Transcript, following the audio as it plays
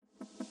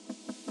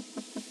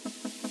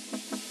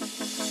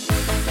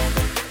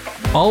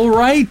All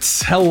right.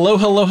 Hello,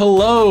 hello,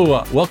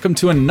 hello. Welcome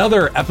to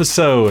another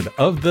episode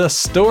of the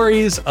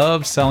Stories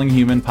of Selling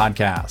Human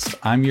podcast.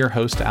 I'm your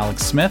host,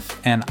 Alex Smith,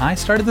 and I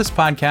started this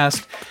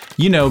podcast,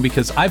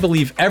 because I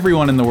believe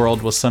everyone in the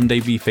world will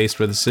someday be faced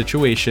with a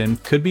situation,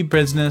 could be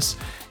business,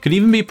 could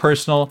even be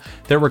personal,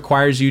 that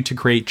requires you to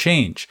create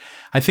change.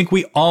 I think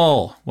we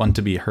all want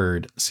to be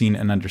heard, seen,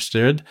 and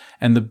understood.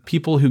 And the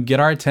people who get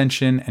our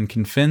attention and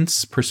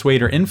convince,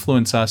 persuade, or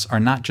influence us are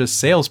not just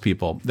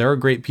salespeople. There are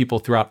great people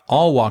throughout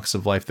all walks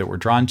of life that we're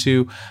drawn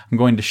to. I'm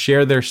going to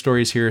share their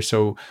stories here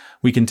so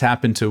we can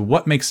tap into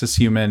what makes us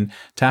human,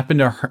 tap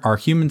into our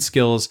human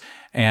skills,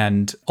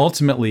 and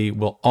ultimately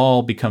we'll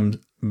all become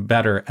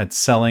better at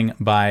selling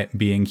by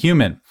being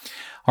human.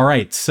 All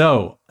right,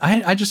 so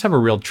I just have a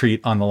real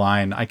treat on the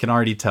line. I can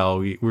already tell.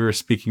 We were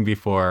speaking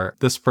before.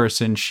 This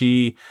person,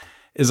 she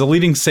is a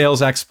leading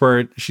sales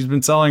expert. She's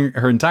been selling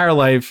her entire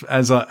life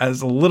as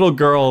a little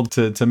girl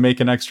to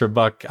make an extra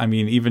buck. I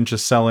mean, even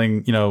just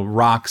selling,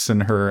 rocks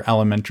in her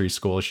elementary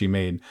school, she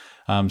made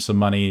some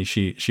money.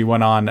 She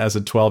went on as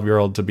a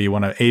 12-year-old to be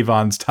one of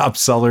Avon's top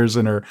sellers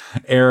in her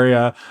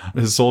area,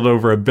 has sold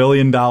over $1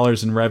 billion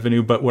in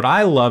revenue. But what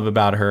I love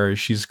about her,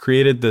 she's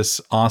created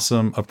this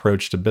awesome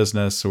approach to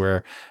business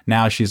where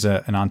now she's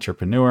an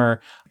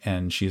entrepreneur,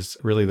 and she's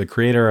really the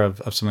creator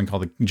of something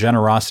called the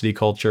generosity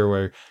culture,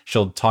 where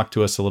she'll talk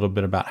to us a little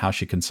bit about how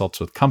she consults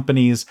with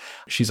companies.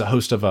 She's a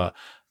host of a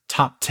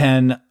top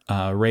 10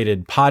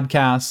 rated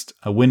podcast,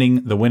 the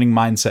Winning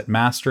Mindset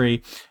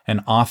Mastery,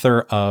 and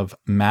author of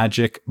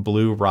Magic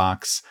Blue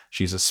Rocks.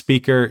 She's a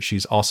speaker.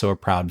 She's also a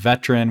proud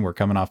veteran. We're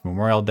coming off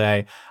Memorial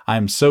Day.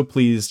 I'm so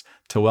pleased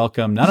to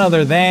welcome none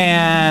other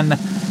than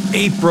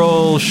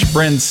April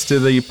Shprintz to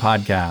the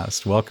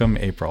podcast. Welcome,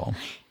 April.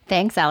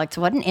 Thanks, Alex.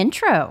 What an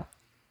intro.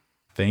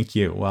 Thank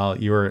you. Well,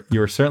 you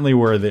were certainly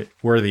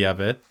worthy of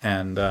it.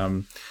 And,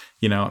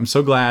 I'm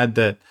so glad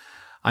that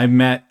I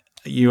met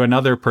you,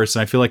 another person.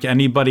 I feel like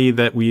anybody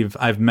that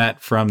I've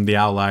met from the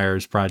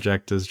Outliers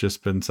Project has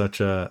just been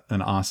such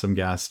an awesome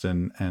guest,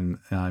 and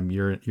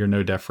you're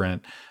no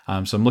different.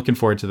 So I'm looking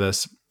forward to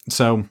this.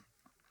 So,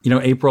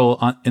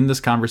 April, in this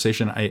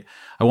conversation, I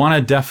want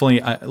to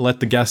definitely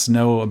let the guests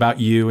know about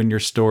you and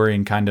your story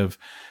and kind of,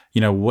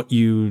 what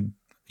you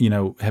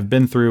have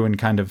been through and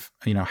kind of,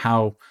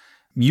 how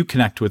you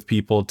connect with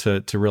people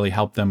to really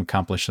help them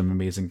accomplish some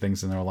amazing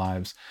things in their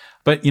lives.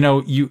 But,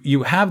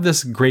 you have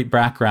this great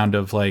background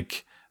of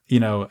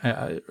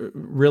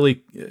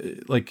really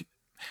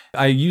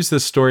I use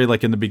this story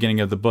in the beginning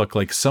of the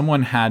book,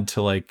 someone had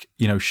to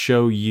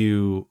show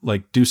you,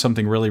 do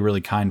something really, really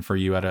kind for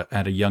you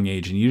at a young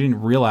age. And you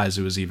didn't realize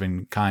it was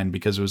even kind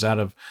because it was out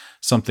of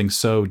something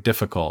so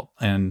difficult.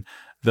 And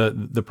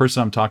the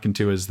person I'm talking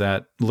to is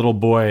that little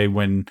boy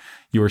when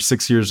you were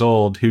 6 years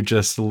old who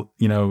just,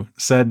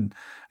 said,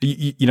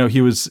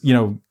 he was,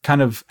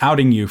 kind of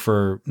outing you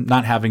for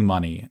not having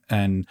money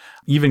and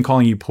even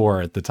calling you poor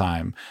at the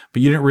time.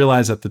 But you didn't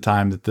realize at the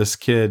time that this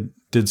kid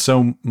did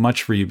so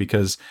much for you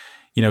because,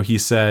 he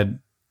said,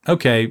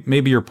 okay,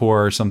 maybe you're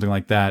poor or something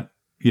like that.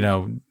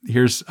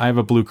 I have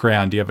a blue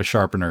crayon. Do you have a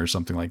sharpener or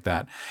something like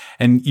that?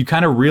 And you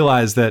kind of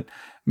realize that,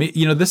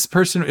 this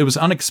person, it was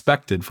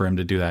unexpected for him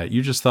to do that.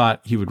 You just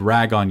thought he would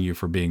rag on you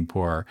for being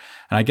poor.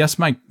 And I guess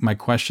my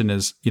question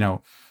is,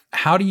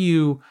 how do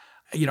you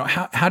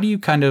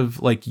kind of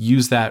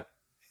use that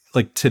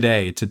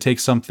today to take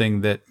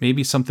something that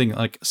maybe something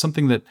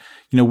that,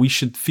 we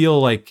should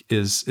feel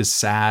is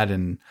sad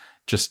and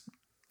just,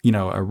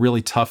 a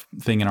really tough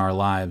thing in our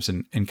lives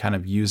and kind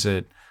of use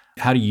it.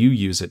 How do you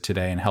use it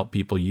today and help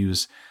people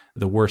use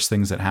the worst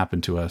things that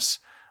happen to us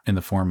in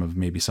the form of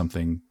maybe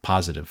something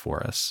positive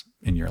for us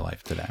in your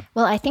life today?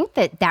 Well, I think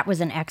that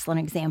was an excellent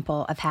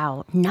example of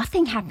how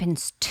nothing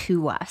happens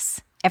to us.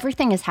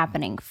 Everything is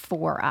happening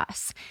for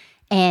us.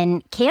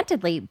 And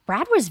candidly,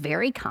 Brad was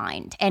very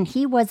kind, and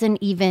he wasn't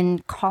even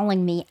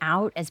calling me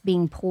out as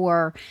being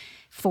poor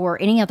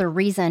for any other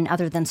reason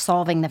other than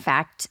solving the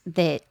fact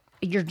that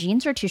your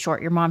jeans are too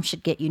short. Your mom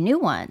should get you new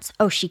ones.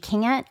 Oh, she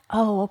can't?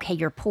 Oh, okay,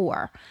 you're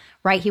poor,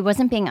 right? He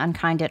wasn't being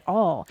unkind at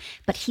all,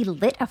 but he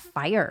lit a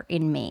fire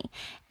in me.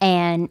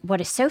 And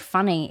what is so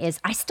funny is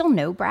I still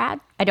know Brad.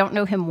 I don't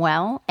know him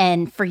well.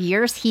 And for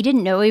years, he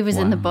didn't know he was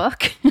in the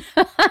book.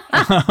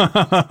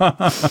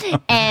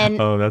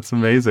 And oh, that's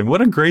amazing.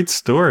 What a great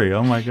story.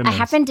 Oh my goodness. I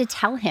happened to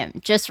tell him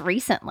just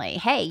recently,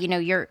 hey,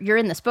 you're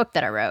in this book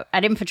that I wrote. I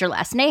didn't put your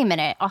last name in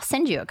it. I'll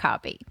send you a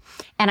copy.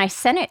 And I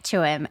sent it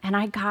to him, and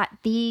I got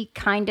the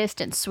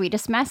kindest and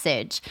sweetest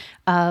message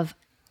of,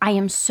 I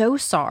am so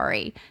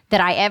sorry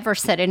that I ever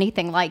said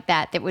anything like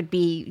that would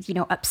be,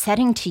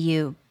 upsetting to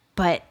you.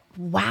 But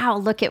wow,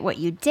 look at what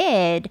you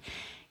did.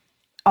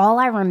 all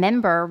I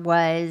remember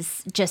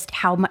was just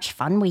how much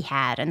fun we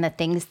had and the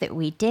things that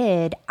we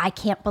did. I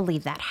can't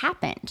believe that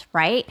happened,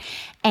 right?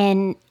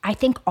 And I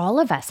think all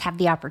of us have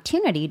the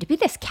opportunity to be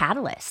this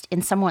catalyst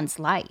in someone's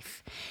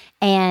life.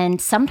 And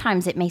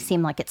sometimes it may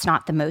seem like it's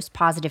not the most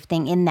positive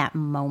thing in that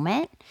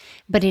moment,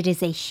 but it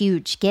is a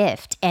huge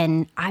gift.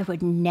 And I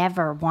would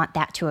never want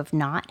that to have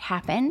not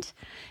happened,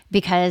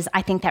 because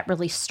I think that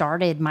really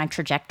started my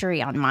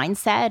trajectory on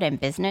mindset and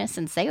business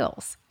and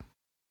sales.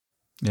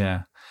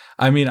 Yeah.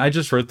 I mean, I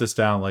just wrote this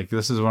down. Like,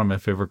 this is one of my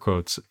favorite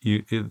quotes.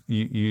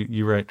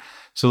 You write,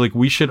 so like,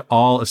 we should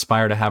all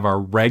aspire to have our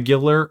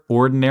regular,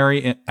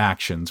 ordinary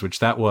actions, which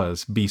that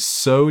was, be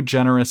so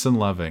generous and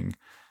loving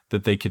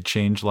that they could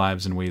change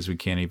lives in ways we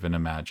can't even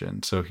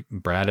imagine. So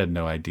Brad had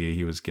no idea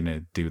he was going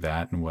to do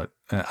that. And what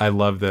I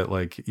love that,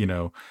 like, you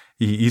know,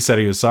 he said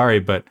he was sorry,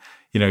 but,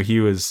 you know, he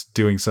was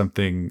doing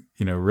something,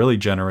 you know, really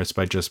generous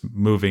by just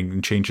moving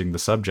and changing the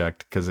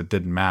subject because it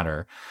didn't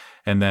matter.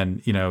 And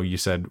then, you know, you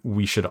said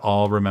we should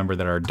all remember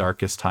that our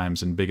darkest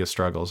times and biggest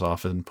struggles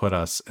often put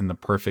us in the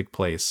perfect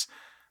place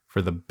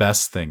for the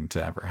best thing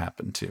to ever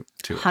happen to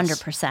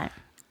 100%.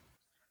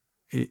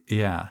 us.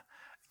 Yeah.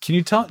 Can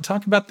you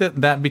talk about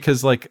that?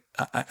 Because, like,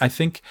 I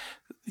think,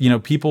 you know,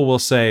 people will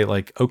say,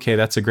 like, okay,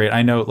 that's a great,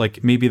 I know,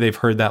 like, maybe they've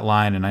heard that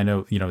line, and I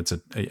know, you know, it's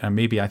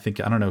maybe, I think,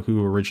 I don't know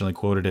who originally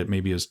quoted it.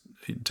 Maybe it was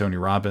Tony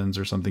Robbins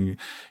or something.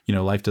 You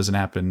know, life doesn't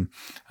happen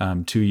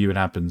to you, it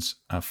happens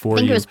for you. I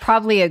think it was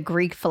probably a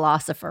Greek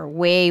philosopher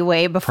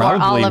way before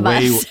all of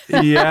us.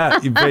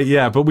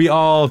 But we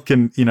all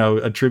can, you know,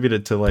 attribute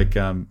it to, like,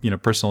 you know,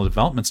 personal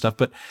development stuff.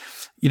 But,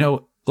 you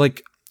know,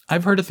 like,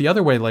 I've heard it the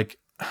other way, like,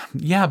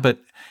 yeah, but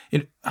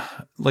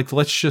like,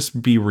 let's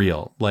just be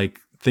real. Like,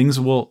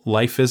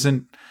 life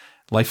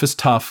is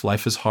tough.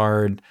 Life is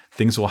hard.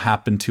 Things will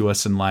happen to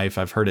us in life.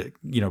 I've heard it,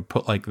 you know,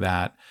 put like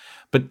that.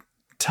 But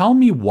tell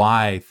me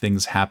why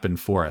things happen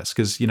for us.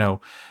 Because, you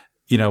know,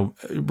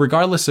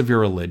 regardless of your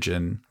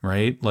religion,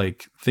 right?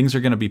 Like, things are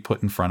going to be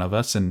put in front of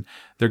us, and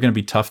they're going to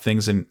be tough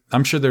things. And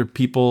I'm sure there are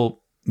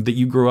people that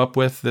you grew up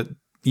with that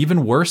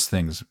even worse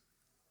things,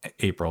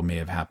 April, may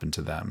have happened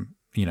to them,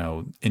 you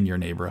know, in your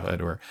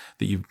neighborhood or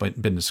that you've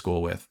been to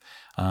school with.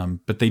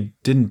 But they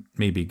didn't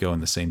maybe go in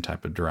the same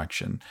type of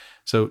direction.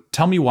 So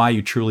tell me why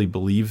you truly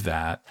believe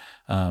that,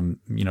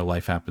 you know,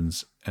 life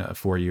happens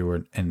for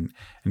you, and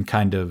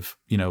kind of,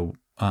 you know,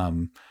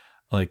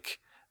 like,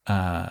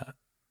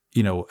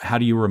 you know, how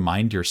do you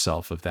remind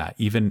yourself of that,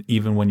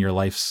 even when your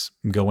life's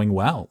going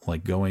well,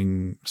 like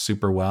going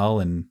super well,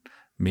 and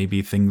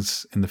maybe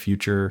things in the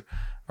future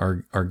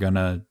are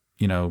gonna,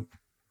 you know,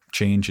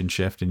 change and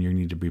shift, and you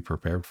need to be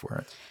prepared for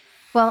it?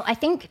 Well, I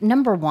think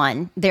number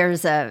one,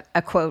 there's a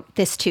quote,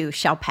 "This too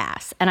shall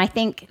pass." And I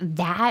think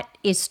that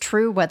is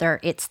true whether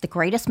it's the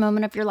greatest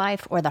moment of your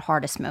life or the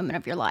hardest moment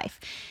of your life.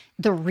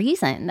 The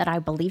reason that I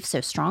believe so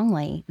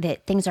strongly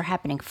that things are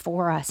happening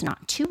for us,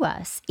 not to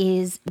us,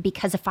 is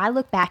because if I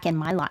look back in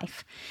my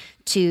life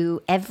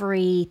to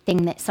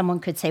everything that someone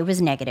could say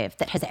was negative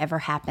that has ever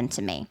happened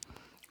to me,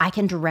 I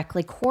can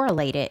directly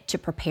correlate it to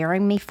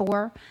preparing me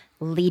for,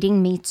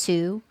 leading me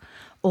to,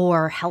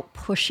 or help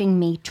pushing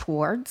me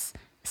towards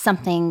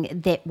something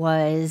that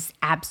was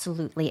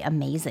absolutely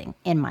amazing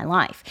in my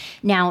life.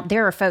 Now,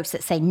 there are folks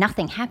that say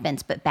nothing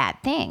happens but bad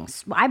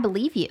things. Well, I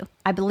believe you.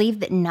 I believe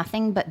that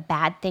nothing but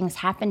bad things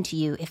happen to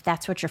you if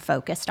that's what you're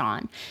focused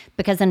on.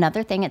 Because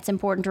another thing it's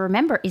important to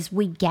remember is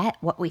we get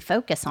what we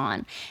focus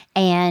on.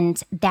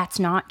 And that's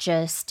not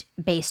just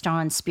based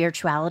on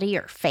spirituality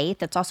or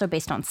faith. It's also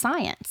based on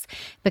science.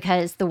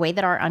 Because the way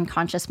that our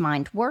unconscious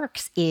mind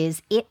works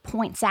is it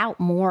points out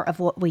more of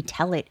what we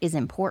tell it is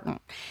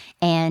important.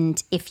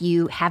 And if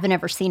you haven't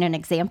ever seen an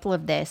example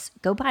of this,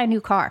 go buy a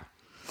new car.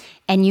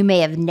 And you may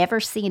have never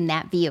seen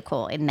that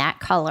vehicle in that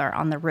color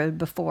on the road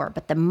before.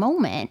 But the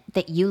moment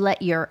that you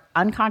let your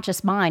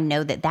unconscious mind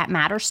know that that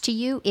matters to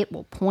you, it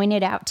will point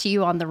it out to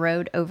you on the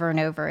road over and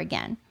over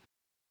again.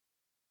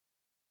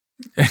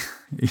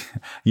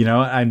 You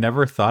know, I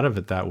never thought of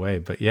it that way,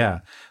 but yeah,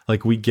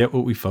 like, we get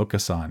what we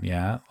focus on.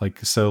 Yeah.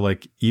 Like, so,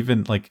 like,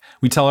 even like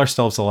we tell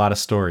ourselves a lot of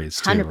stories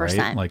too, 100%.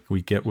 Right? Like,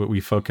 we get what we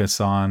focus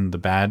on, the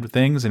bad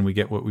things, and we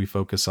get what we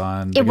focus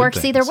on. It works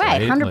things, either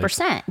way, right? 100%.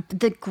 Like,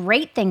 the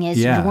great thing is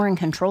you're in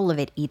control of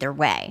it either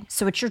way.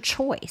 So it's your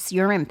choice.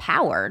 You're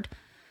empowered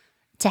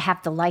to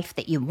have the life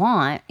that you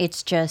want.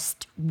 It's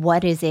just,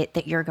 what is it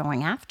that you're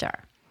going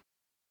after?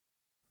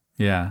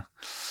 Yeah.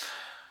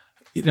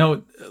 You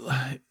know,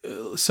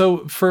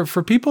 so for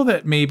people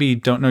that maybe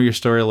don't know your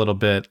story a little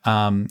bit,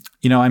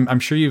 you know, I'm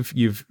sure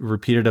you've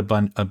repeated a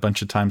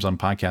bunch of times on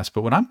podcasts,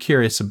 but what I'm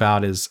curious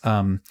about is,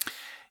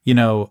 you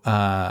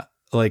know,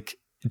 like,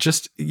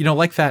 just, you know,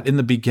 like that in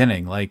the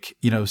beginning, like,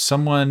 you know,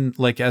 someone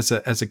like as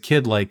a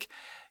kid, like,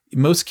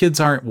 most kids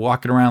aren't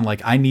walking around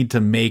like, I need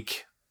to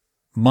make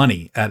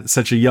money at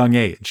such a young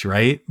age,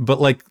 right?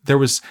 But like, there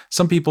was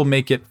some people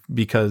make it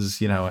because,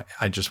 you know,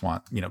 I just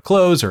want, you know,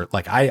 clothes, or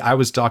like I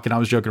was joking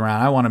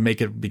around, I want to make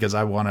it because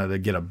I wanted to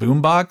get a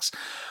boombox.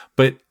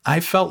 But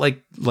I felt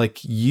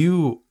like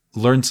you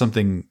learned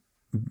something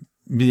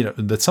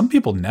that some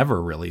people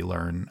never really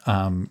learn.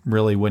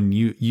 Really, when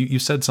you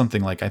said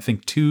something like, I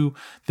think two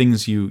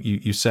things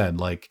you said,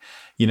 like,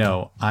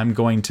 I'm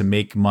going to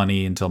make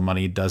money until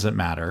money doesn't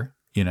matter,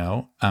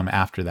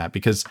 after that,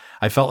 because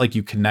I felt like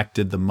you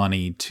connected the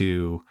money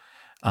to,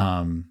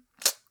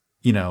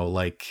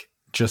 like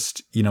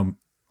just,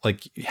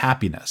 like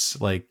happiness,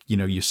 like,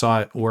 you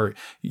saw it, or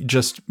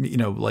just,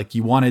 like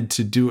you wanted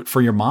to do it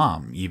for your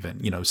mom,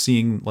 even,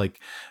 seeing like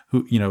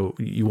who,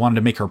 you wanted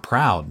to make her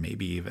proud,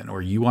 maybe even,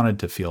 or you wanted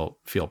to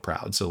feel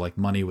proud. So like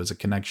money was a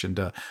connection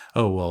to,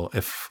 oh, well,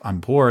 if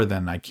I'm poor,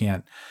 then I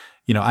can't,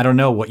 I don't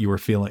know what you were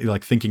feeling,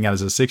 like thinking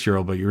as a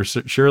 6-year-old, but you were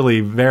surely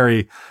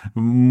very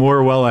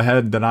more well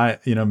ahead than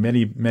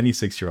many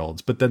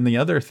 6-year-olds. But then the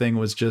other thing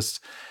was just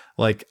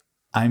like,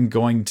 I'm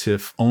going to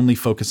only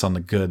focus on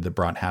the good that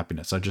brought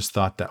happiness. I just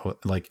thought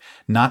that, like,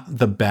 not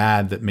the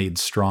bad that made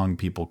strong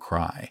people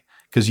cry.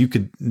 Because you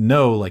could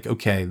know, like,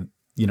 okay,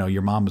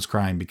 your mom was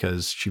crying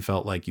because she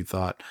felt like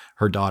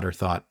her daughter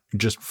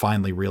just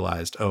finally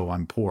realized, oh,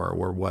 I'm poor,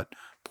 or what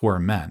poor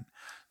meant.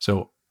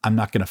 So I'm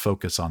not going to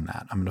focus on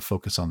that. I'm going to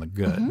focus on the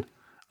good.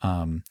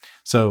 Mm-hmm.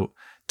 So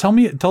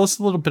tell us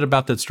a little bit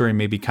about that story,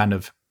 maybe kind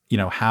of,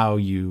 how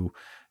you,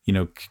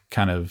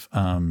 kind of,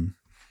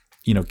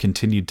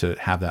 continued to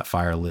have that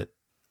fire lit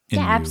in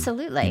you,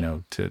 absolutely.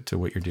 To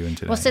what you're doing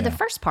today. Well, so the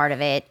first part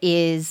of it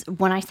is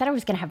when I said I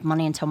was going to have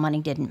money until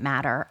money didn't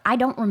matter. I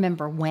don't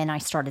remember when I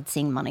started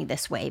seeing money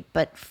this way,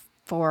 but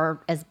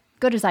for as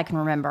good as I can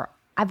remember,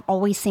 I've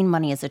always seen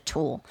money as a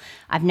tool.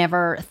 I've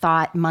never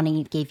thought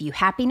money gave you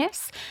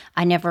happiness.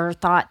 I never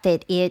thought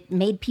that it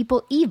made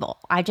people evil.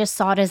 I just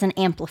saw it as an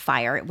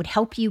amplifier. It would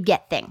help you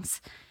get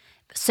things,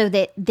 so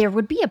that there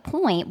would be a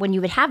point when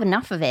you would have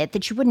enough of it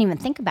that you wouldn't even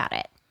think about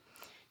it.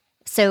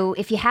 So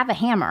if you have a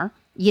hammer,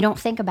 you don't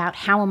think about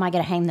how am I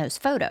going to hang those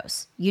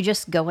photos. You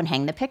just go and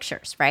hang the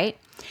pictures, right?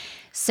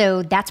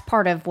 So that's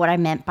part of what I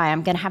meant by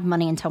I'm going to have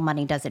money until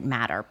money doesn't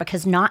matter,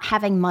 because not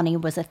having money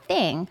was a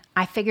thing.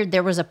 I figured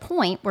there was a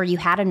point where you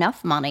had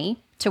enough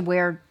money to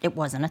where it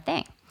wasn't a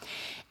thing.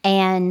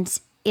 And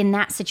in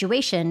that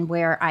situation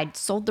where I'd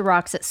sold the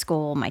rocks at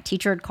school, my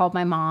teacher had called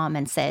my mom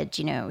and said,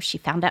 she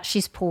found out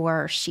she's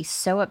poor. She's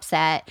so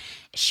upset.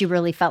 She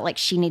really felt like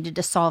she needed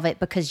to solve it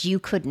because you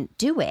couldn't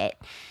do it.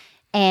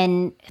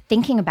 And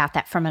thinking about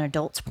that from an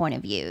adult's point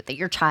of view, that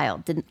your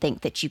child didn't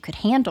think that you could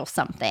handle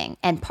something.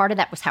 And part of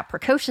that was how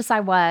precocious I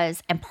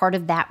was. And part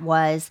of that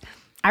was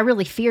I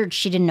really feared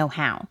she didn't know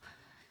how.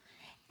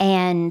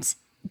 And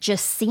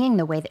just seeing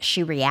the way that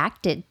she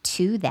reacted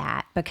to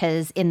that,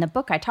 because in the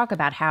book I talk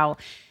about how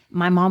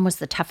my mom was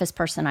the toughest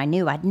person I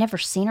knew. I'd never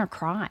seen her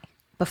cry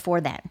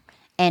before then.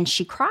 And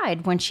she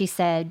cried when she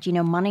said,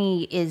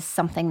 money is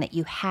something that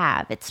you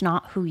have. It's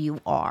not who you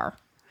are.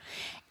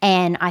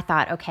 And I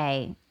thought,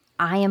 okay,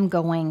 I am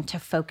going to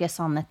focus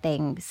on the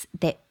things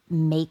that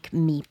make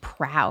me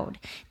proud,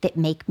 that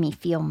make me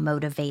feel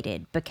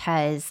motivated,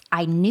 because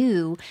I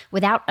knew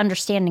without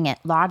understanding it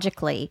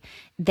logically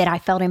that I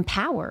felt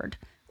empowered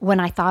when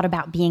I thought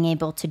about being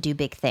able to do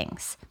big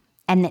things,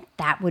 and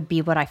that would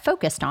be what I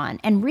focused on.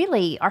 And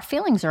really, our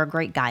feelings are a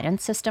great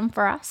guidance system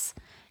for us.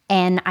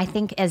 And I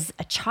think as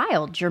a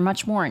child, you're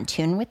much more in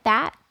tune with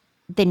that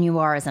than you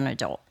are as an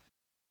adult.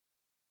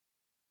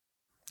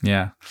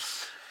 Yeah.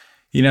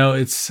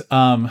 It's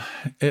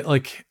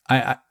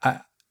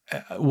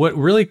what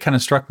really kind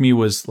of struck me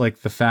was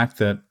like the fact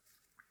that,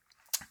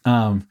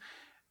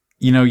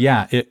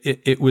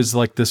 it was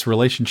like this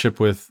relationship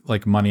with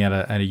like money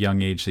at a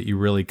young age that you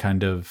really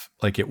kind of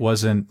like, it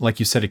wasn't like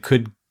you said, it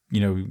could,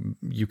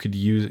 you could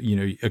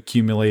use,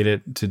 accumulate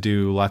it to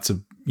do lots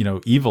of,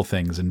 evil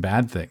things and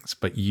bad things,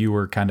 but you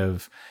were kind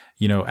of,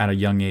 at a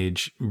young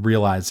age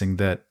realizing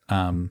that,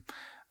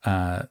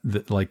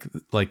 that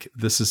like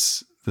this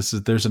is,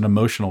 there's an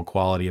emotional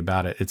quality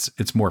about it.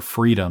 It's more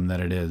freedom than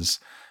it is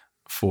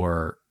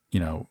for,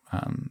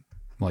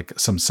 like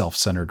some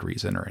self-centered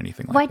reason or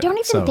anything like that. Well, I don't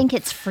even think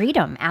it's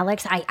freedom,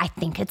 Alex. I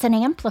think it's an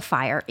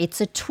amplifier.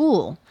 It's a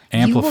tool.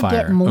 You will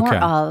get more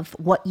of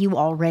what you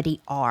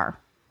already are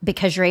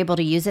because you're able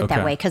to use it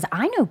that way. Because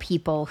I know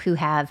people who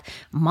have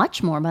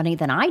much more money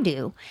than I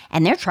do,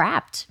 and they're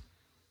trapped.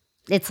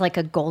 It's like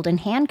a golden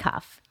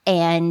handcuff.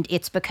 And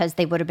it's because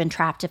they would have been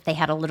trapped if they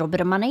had a little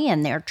bit of money,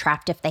 and they're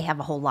trapped if they have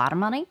a whole lot of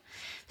money.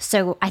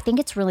 So I think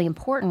it's really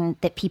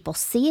important that people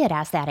see it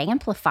as that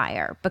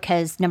amplifier,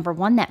 because number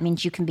one, that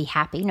means you can be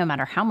happy no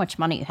matter how much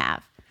money you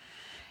have.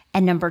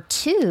 And number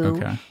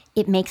two,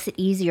 it makes it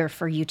easier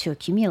for you to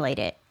accumulate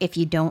it if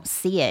you don't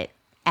see it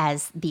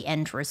as the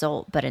end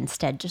result, but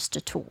instead just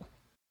a tool.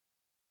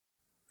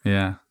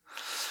 Yeah.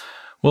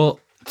 Well,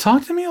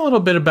 talk to me a little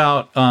bit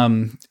about,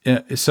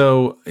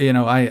 so,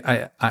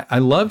 I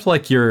loved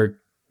like your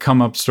come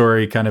up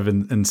story kind of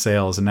in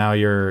sales, and now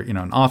you're,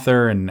 an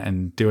author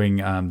and doing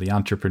the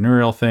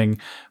entrepreneurial thing.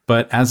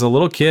 But as a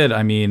little kid,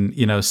 I mean,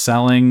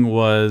 selling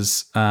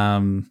was,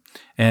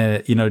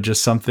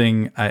 just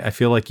something I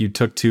feel like you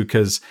took to,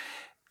 because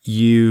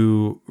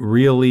you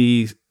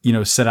really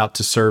set out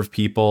to serve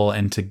people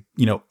and to,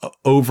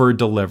 over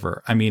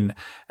deliver. I mean,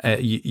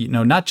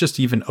 not just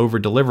even over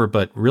deliver,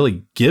 but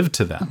really give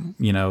to them,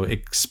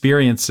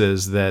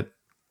 experiences that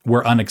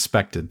were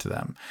unexpected to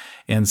them.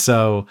 And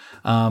so,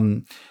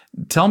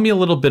 tell me a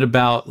little bit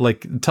about I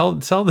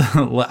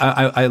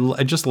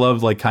just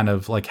love kind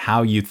of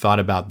how you thought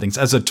about things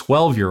as a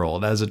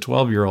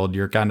 12-year-old.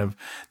 You're kind of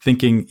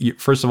thinking,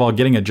 first of all,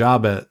 getting a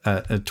job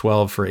at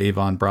 12 for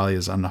Avon probably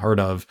is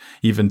unheard of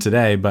even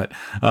today. But,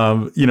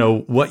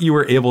 what you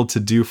were able to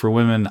do for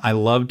women, I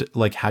loved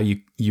how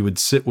you would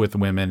sit with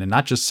women and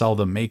not just sell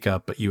them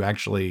makeup, but you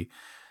actually,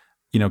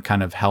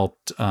 kind of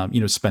helped,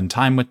 spend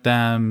time with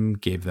them,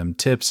 gave them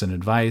tips and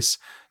advice.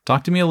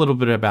 Talk to me a little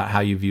bit about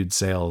how you viewed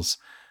sales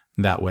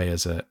that way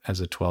as a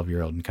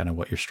 12-year-old and kind of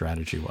what your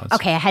strategy was.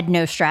 Okay, I had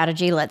no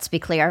strategy, let's be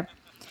clear.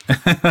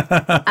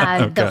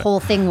 The whole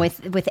thing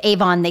with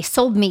Avon, they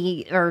sold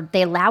me, or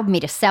they allowed me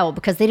to sell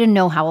because they didn't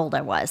know how old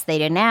I was. They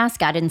didn't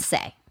ask, I didn't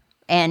say.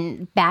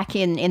 And back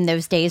in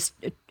those days,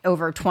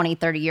 over 20,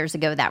 30 years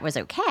ago, that was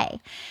okay.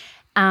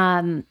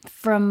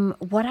 From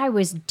what I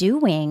was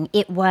doing,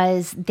 it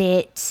was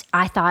that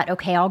I thought,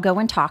 okay, I'll go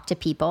and talk to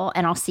people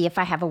and I'll see if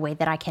I have a way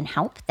that I can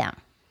help them.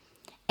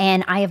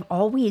 And I have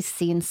always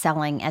seen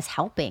selling as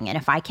helping. And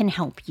if I can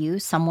help you,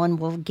 someone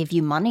will give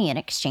you money in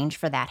exchange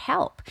for that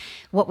help.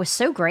 What was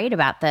so great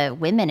about the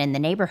women in the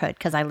neighborhood,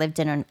 because I lived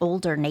in an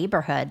older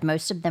neighborhood,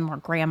 most of them were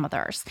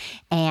grandmothers.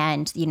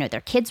 And, their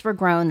kids were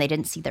grown. They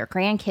didn't see their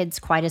grandkids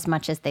quite as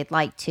much as they'd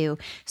like to.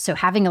 So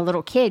having a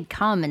little kid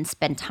come and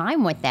spend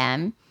time with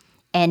them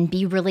and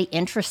be really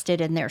interested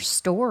in their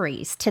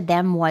stories, to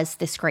them was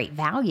this great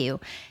value.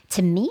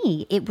 To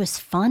me, it was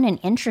fun and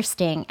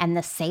interesting, and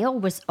the sale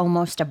was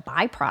almost a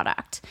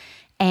byproduct.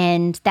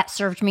 And that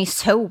served me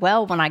so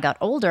well when I got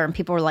older, and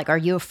people were like, "Are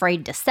you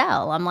afraid to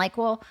sell?" I'm like,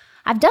 well,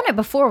 I've done it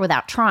before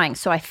without trying.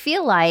 So I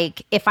feel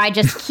like if I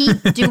just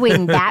keep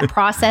doing that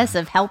process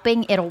of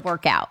helping, it'll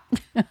work out.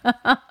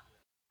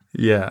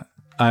 Yeah.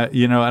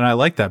 And I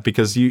like that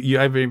because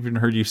I've even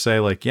heard you say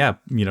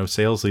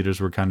sales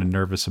leaders were kind of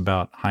nervous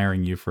about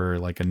hiring you for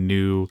a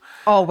new,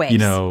 always,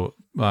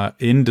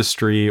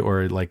 industry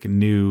or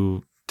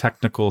new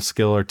technical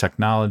skill or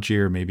technology,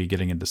 or maybe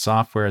getting into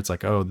software. It's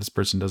like, oh, this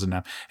person doesn't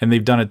have, and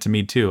they've done it to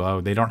me too.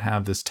 Oh, they don't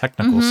have this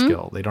technical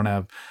skill. They don't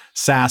have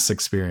SaaS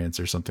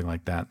experience or something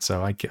like that.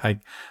 So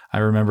I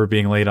remember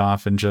being laid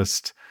off and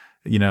just,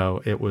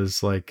 it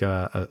was like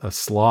a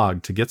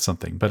slog to get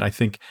something. But I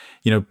think,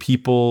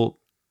 people,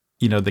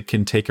 that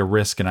can take a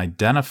risk and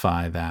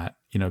identify that,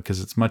 because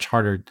it's much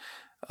harder.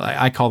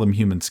 I call them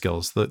human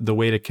skills, the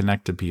way to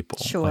connect to people.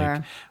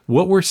 Sure.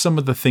 What were some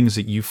of the things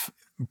that you've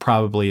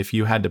probably, if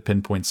you had to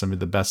pinpoint some of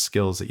the best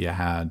skills that you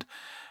had,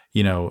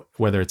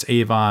 whether it's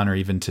Avon or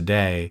even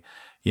today,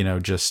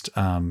 just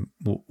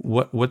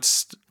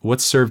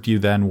what served you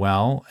then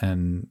well,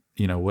 and,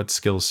 what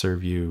skills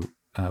serve you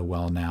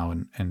well now,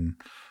 and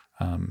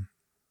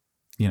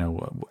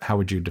how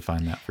would you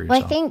define that for yourself?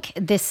 Well, I think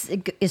this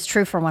is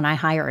true for when I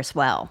hire as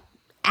well.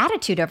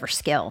 Attitude over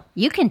skill.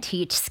 You can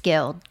teach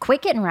skill.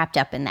 Quit getting wrapped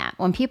up in that.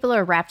 When people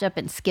are wrapped up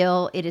in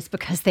skill, it is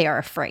because they are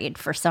afraid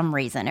for some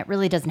reason. It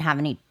really doesn't have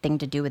anything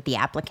to do with the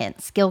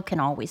applicant. Skill can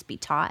always be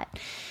taught.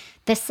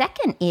 The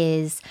second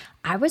is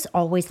I was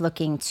always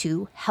looking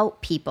to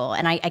help people.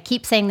 And I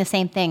keep saying the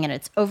same thing, and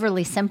it's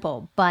overly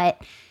simple,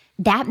 but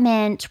that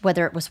meant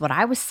whether it was what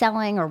I was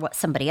selling or what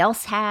somebody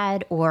else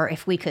had, or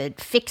if we could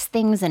fix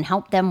things and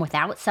help them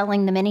without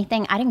selling them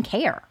anything, I didn't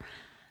care.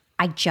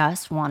 I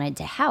just wanted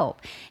to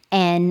help.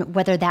 And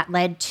whether that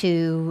led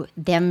to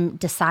them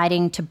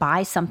deciding to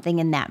buy something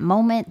in that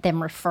moment,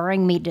 them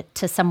referring me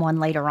to someone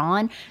later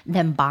on,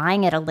 them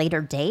buying at a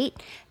later date,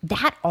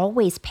 that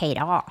always paid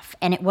off.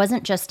 And it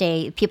wasn't just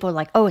people are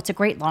like, oh, it's a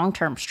great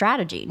long-term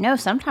strategy. No,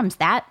 sometimes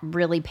that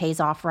really pays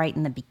off right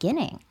in the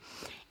beginning.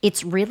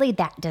 It's really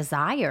that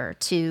desire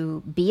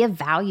to be of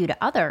value to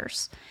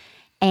others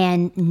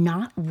and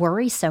not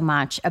worry so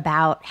much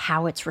about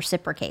how it's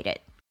reciprocated.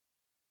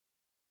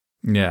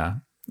 Yeah.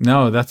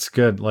 No, that's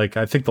good.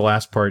 I think the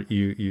last part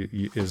you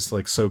is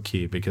so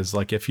key, because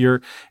if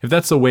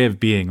that's the way of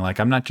being,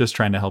 I'm not just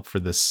trying to help for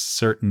this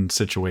certain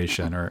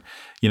situation, or,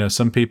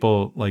 some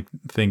people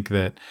think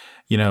that,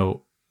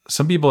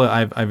 some people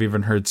I've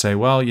even heard say,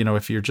 well,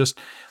 if you're just,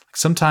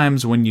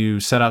 sometimes when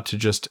you set out to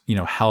just,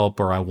 help,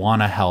 or I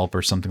want to help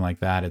or something like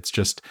that, it's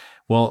just,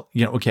 well,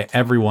 okay,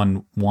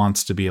 everyone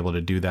wants to be able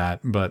to do that,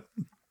 but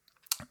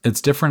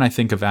it's different, I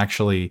think, of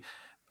actually,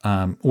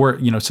 or,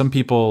 some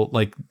people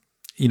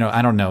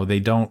I don't know, they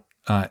don't,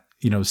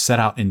 set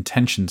out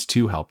intentions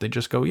to help. They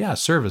just go, yeah,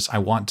 service. I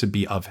want to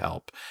be of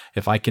help.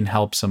 If I can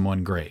help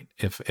someone, great.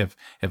 If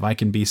I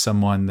can be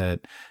someone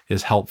that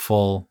is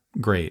helpful,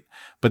 great.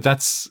 But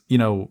that's,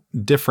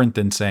 different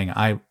than saying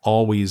I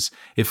always,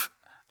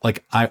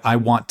 I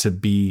want to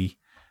be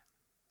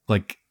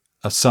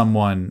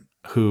someone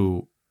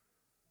who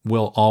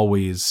will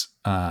always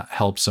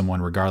help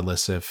someone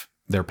regardless if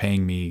they're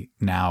paying me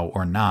now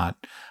or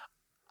not.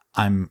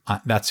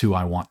 That's who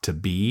I want to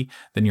be.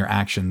 Then your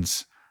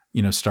actions,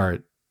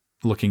 start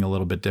looking a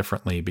little bit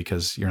differently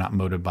because you're not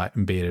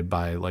motivated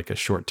by like a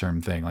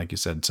short-term thing. Like you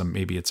said,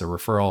 maybe it's a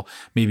referral,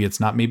 maybe it's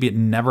not, maybe it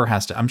never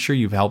has to. I'm sure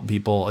you've helped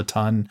people a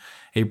ton,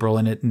 April,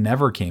 and it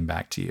never came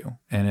back to you,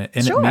 and it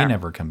may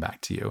never come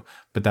back to you,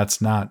 but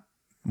that's not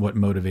what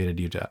motivated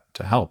you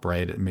to help,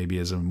 right? It maybe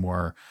is a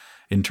more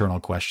internal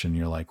question.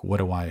 You're like,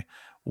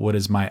 what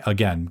is my,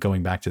 again,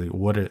 going back to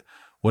what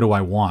do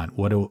I want?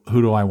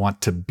 Who do I want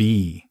to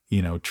be,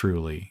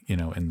 truly,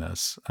 in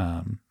this,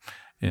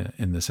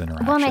 in this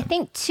interaction. Well, and I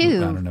think too,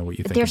 I don't know what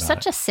you think there's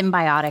about such a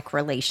symbiotic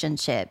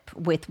relationship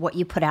with what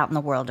you put out in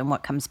the world and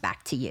what comes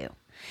back to you.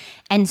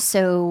 And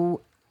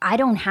so I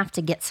don't have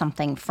to get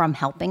something from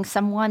helping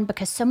someone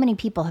because so many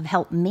people have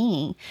helped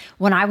me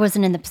when I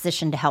wasn't in the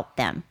position to help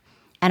them.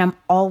 And I'm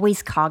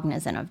always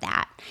cognizant of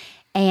that.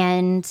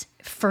 And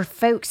for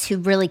folks who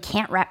really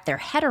can't wrap their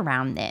head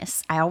around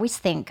this, I always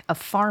think of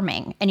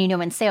farming. And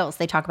in sales,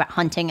 they talk about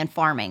hunting and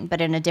farming,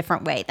 but in a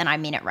different way than I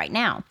mean it right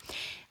now.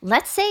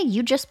 Let's say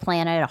you just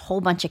planted a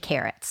whole bunch of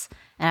carrots.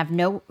 And I have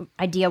no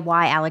idea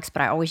why, Alex,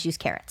 but I always use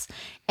carrots.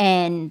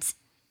 And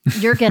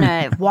you're going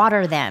to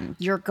water them.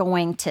 You're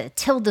going to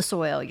till the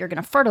soil. You're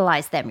going to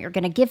fertilize them. You're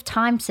going to give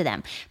time to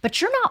them.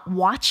 But you're not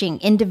watching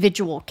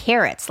individual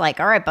carrots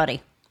like, all right,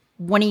 buddy,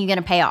 when are you going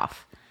to pay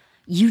off?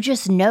 You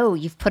just know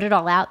you've put it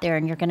all out there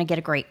and you're going to get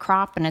a great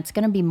crop and it's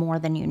going to be more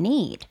than you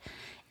need.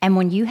 And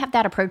when you have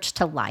that approach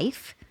to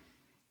life,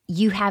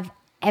 you have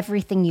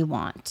everything you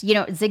want.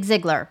 Zig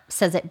Ziglar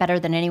says it better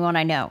than anyone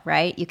I know,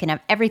 right? You can have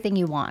everything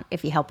you want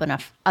if you help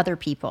enough other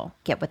people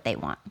get what they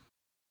want.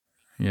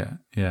 Yeah.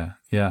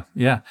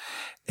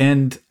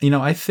 And,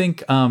 I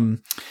think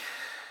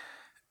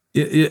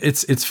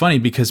it's funny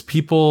because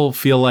people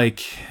feel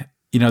like,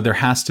 there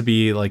has to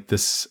be like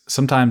this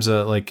sometimes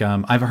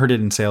I've heard it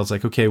in sales,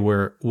 like, okay,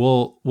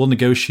 we'll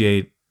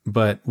negotiate,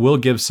 but we'll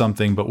give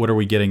something, but what are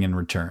we getting in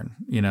return?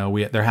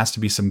 There has to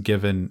be some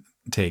give and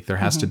take. There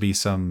has to be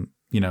some,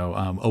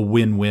 a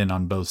win-win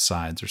on both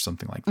sides or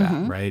something like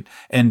that, right?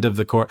 End of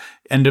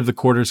the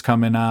quarter's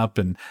coming up,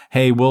 and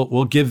hey,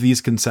 we'll give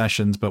these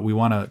concessions, but we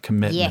want a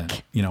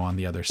commitment, on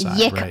the other side,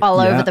 Yick right? all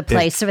over the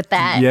place with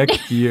that.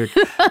 Yick.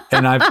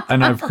 And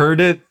I've heard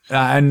it.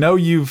 I know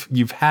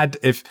you've had,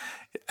 if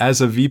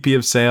as a VP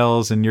of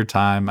sales in your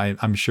time,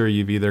 I'm sure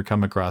you've either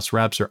come across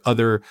reps or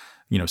other,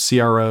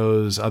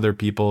 CROs, other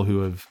people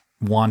who have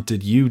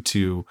wanted you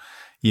to,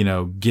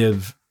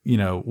 give,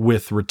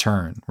 with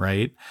return,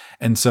 right?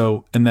 And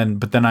so,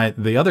 but then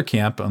the other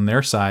camp on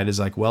their side is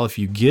like, well, if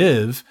you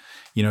give,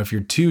 if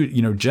you're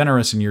too,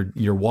 generous and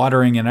you're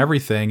watering and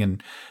everything,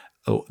 and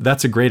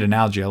that's a great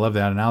analogy. I love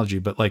that analogy,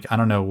 but like, I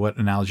don't know what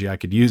analogy I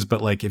could use,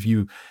 but like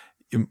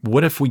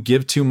what if we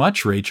give too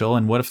much, Rachel?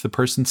 And what if the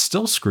person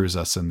still screws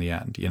us in the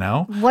end,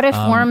 What if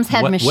worms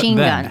had machine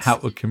guns? How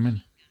it would come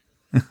in?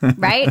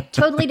 Right?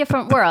 Totally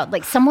different world.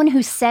 Like someone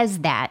who says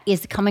that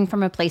is coming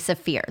from a place of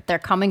fear. They're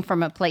coming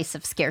from a place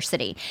of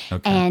scarcity.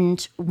 Okay.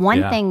 And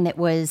one thing that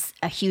was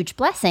a huge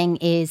blessing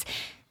is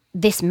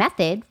this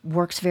method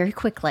works very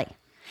quickly.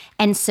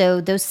 And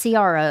so those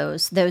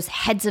CROs, those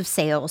heads of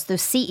sales,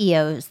 those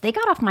CEOs, they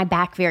got off my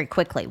back very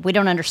quickly. We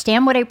don't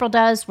understand what April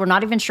does. We're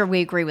not even sure we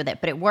agree with it,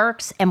 but it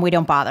works and we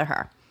don't bother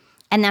her.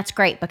 And that's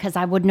great because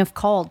I wouldn't have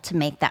called to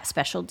make that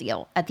special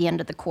deal at the end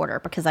of the quarter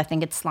because I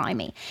think it's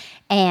slimy.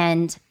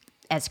 And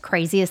as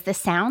crazy as this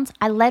sounds,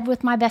 I led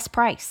with my best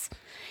price.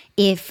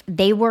 If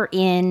they were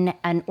in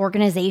an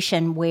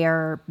organization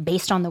where,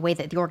 based on the way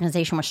that the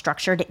organization was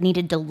structured, it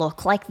needed to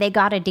look like they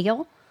got a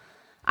deal,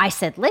 I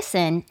said,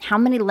 listen, how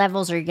many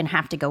levels are you going to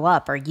have to go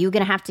up? Are you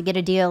going to have to get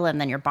a deal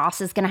and then your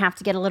boss is going to have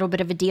to get a little bit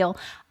of a deal?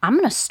 I'm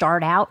going to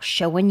start out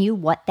showing you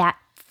what that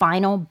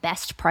final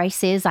best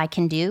price is I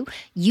can do.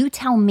 You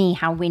tell me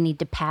how we need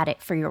to pad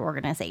it for your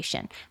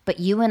organization. But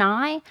you and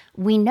I,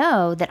 we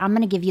know that I'm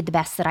going to give you the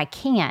best that I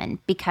can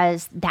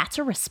because that's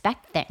a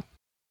respect thing.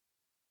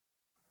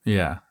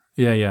 Yeah.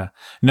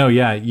 No,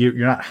 yeah, you're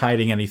not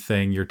hiding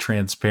anything. You're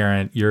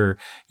transparent. You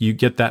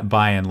get that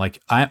buy-in.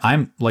 Like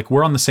I'm like,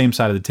 we're on the same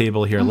side of the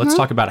table here. Let's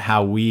talk about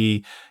how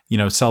we,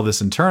 sell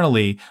this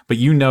internally. But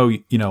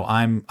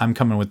I'm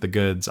coming with the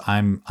goods.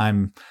 I'm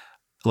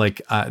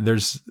like,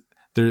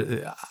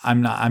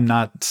 I'm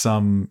not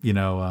some,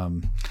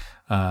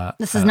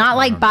 this is not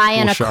like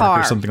buying a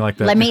car or something like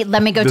that.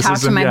 Let me go talk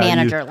to my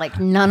manager. Like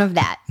none of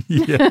that.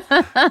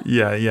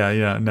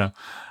 Yeah. No.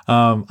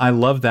 I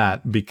love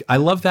that. I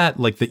love that,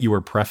 like that you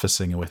were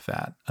prefacing with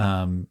that.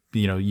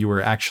 You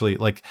were actually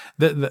like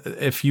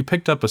if you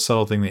picked up a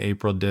subtle thing that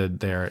April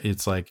did there,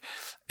 it's like,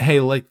 hey,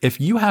 like if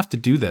you have to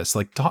do this,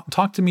 like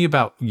talk to me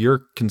about your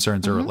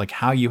concerns or like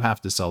how you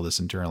have to sell this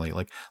internally.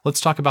 Like, let's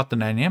talk about the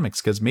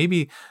dynamics, because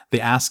maybe the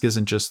ask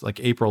isn't just like,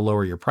 April,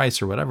 lower your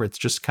price or whatever. It's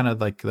just kind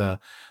of like the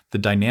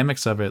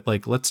dynamics of it.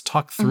 Like, let's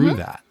talk through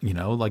that,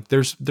 like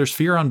there's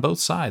fear on both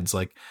sides.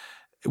 Like,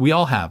 we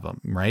all have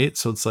them, right?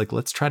 So it's like,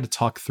 let's try to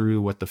talk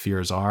through what the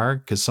fears are,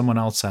 because someone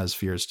else has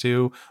fears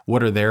too.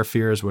 What are their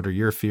fears? What are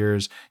your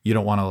fears? You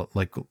don't want to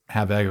like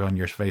have egg on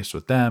your face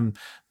with them.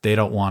 They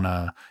don't want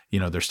to,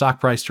 their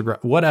stock price to grow,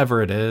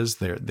 whatever it is,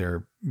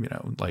 they're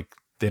like,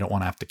 they don't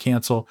want to have to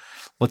cancel.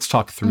 Let's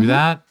talk through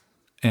that.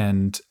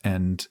 and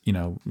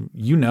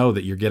you know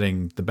that you're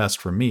getting the best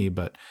from me,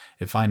 but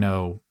if I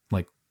know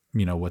like,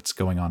 what's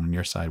going on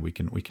your side, we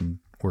can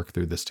work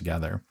through this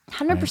together.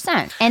 100%.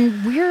 Right?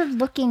 And we're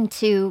looking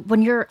to,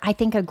 when you're, I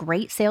think, a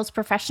great sales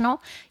professional,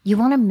 you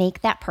want to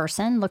make that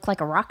person look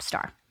like a rock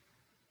star.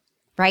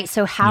 Right?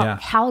 So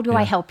how do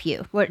I help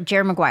you? What,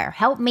 Jerry Maguire,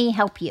 help me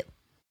help you.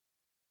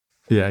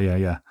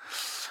 Yeah.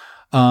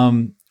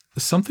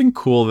 Something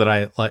cool that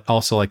I like,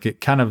 also like,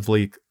 it kind of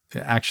like,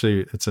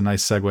 actually, it's a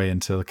nice segue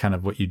into kind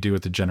of what you do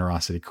with the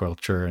generosity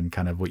culture and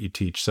kind of what you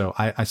teach. So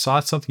I saw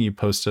something you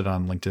posted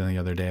on LinkedIn the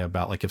other day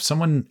about like, if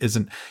someone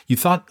you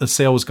thought the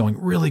sale was going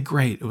really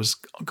great, it was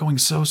going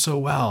so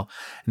well,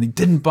 and they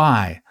didn't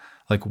buy,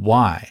 like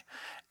why?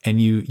 And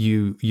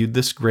you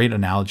this great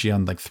analogy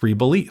on like 3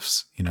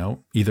 beliefs,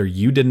 either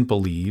you didn't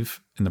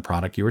believe in the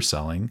product you were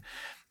selling,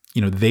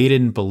 they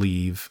didn't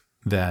believe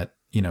that,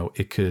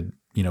 it could,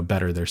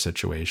 better their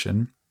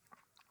situation.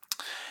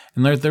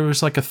 And there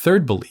was like a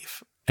third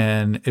belief,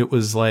 and it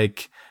was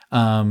like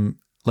it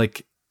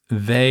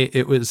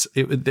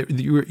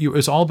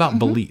was all about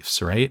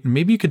beliefs, right? And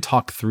maybe you could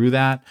talk through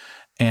that,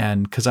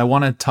 and because I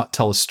want to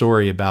tell a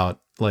story about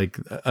like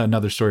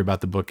another story about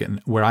the book, and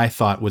where I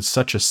thought was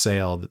such a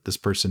sale that this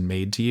person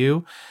made to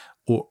you,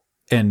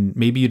 and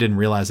maybe you didn't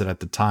realize it at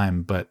the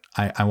time, but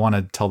I want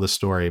to tell the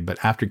story. But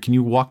after, can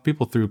you walk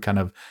people through kind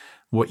of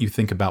what you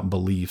think about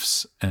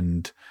beliefs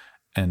and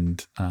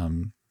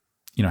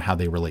how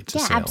they relate to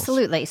sales? Yeah,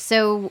 absolutely.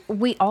 So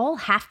we all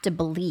have to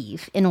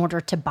believe in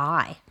order to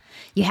buy.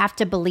 You have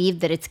to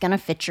believe that it's going to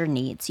fit your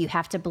needs. You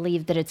have to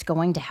believe that it's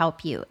going to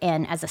help you.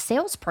 And as a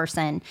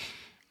salesperson,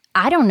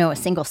 I don't know a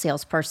single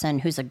salesperson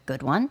who's a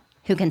good one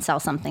who can sell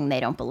something they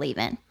don't believe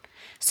in.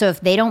 So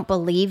if they don't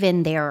believe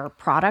in their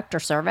product or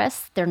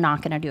service, they're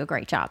not going to do a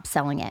great job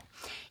selling it.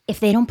 If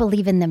they don't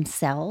believe in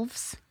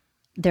themselves,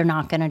 they're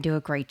not going to do a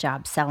great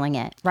job selling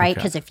it, right?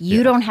 Because if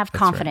you don't have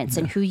confidence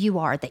in who you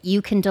are, that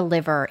you can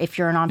deliver if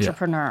you're an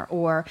entrepreneur,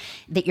 or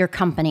that your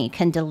company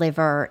can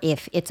deliver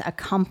if it's a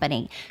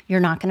company, you're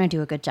not going to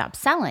do a good job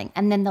selling.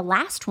 And then the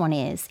last one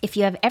is, if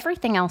you have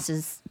everything else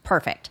is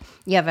perfect,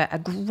 you have a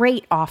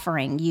great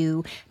offering,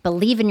 you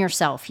believe in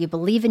yourself, you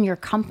believe in your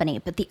company,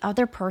 but the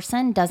other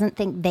person doesn't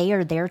think they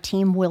or their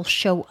team will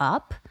show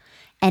up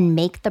and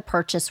make the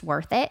purchase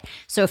worth it.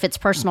 So if it's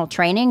personal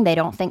training, they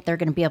don't think they're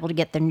going to be able to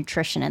get the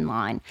nutrition in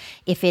line.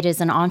 If it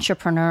is an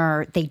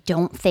entrepreneur, they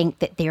don't think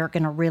that they're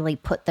going to really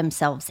put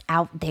themselves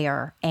out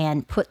there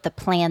and put the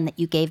plan that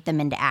you gave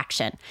them into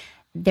action.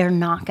 They're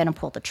not going to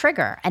pull the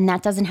trigger. And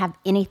that doesn't have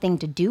anything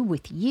to do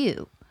with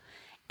you.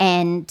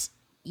 And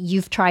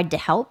you've tried to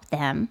help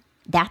them.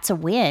 That's a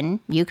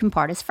win. You can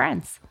part as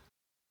friends.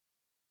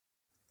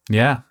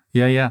 Yeah.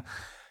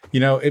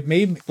 It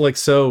made like,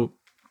 so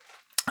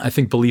I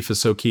think belief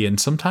is so key. And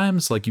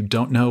sometimes like you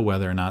don't know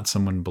whether or not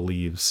someone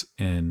believes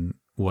in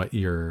what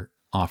you're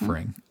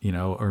offering,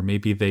 or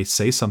maybe they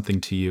say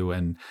something to you,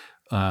 and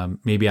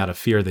maybe out of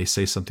fear, they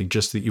say something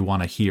just that you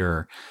want to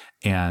hear.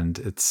 And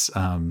it's,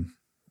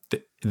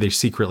 they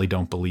secretly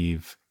don't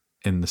believe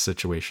in the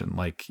situation.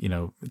 Like,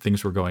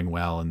 things were going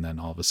well, and then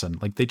all of a sudden,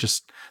 like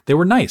they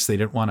were nice. They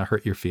didn't want to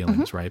hurt your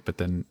feelings. Right. But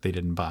then they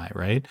didn't buy.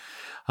 Right.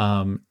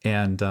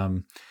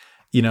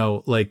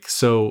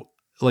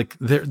 Like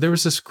there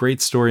was this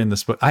great story in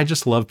this book. I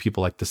just love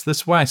people like this. This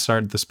is why I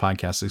started this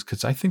podcast, is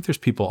because I think there's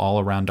people all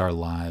around our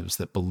lives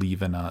that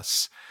believe in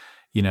us,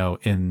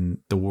 in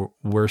the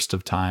worst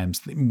of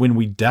times, when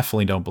we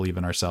definitely don't believe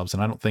in ourselves.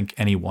 And I don't think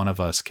any one of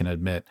us can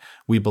admit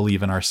we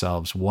believe in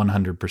ourselves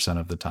 100%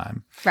 of the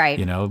time. Right.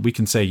 We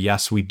can say,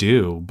 yes, we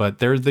do. But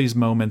there are these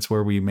moments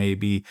where we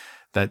maybe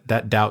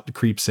that doubt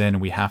creeps in,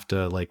 and we have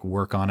to like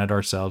work on it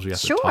ourselves. We have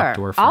to talk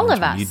to our friends. All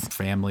of us. We need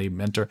family,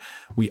 mentor.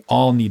 We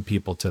all need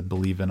people to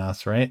believe in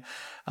us, right?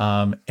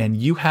 And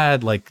you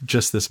had like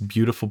just this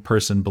beautiful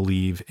person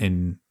believe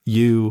in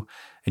you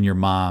and your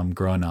mom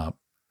growing up.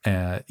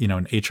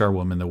 An HR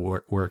woman that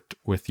worked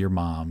with your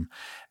mom,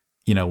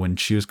 when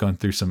she was going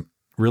through some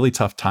really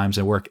tough times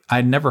at work.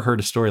 I'd never heard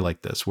a story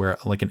like this, where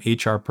like an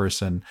HR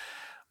person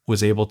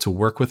was able to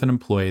work with an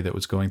employee that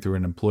was going through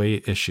an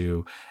employee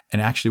issue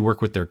and actually work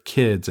with their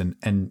kids.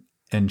 And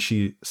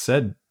she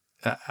said,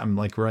 I'm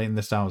like writing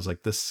this down. I was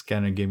like, this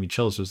kind of gave me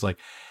chills. It was like,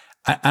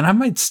 and I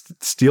might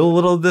steal a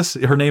little of this.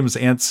 Her name is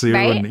Aunt Sue,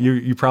 right? And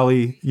you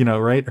probably,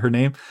 right? Her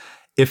name.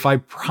 If I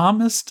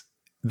promised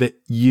that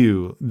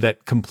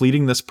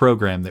completing this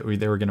program that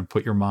they were going to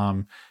put your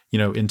mom,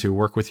 into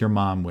work with your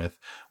mom with,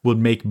 would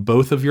make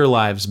both of your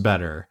lives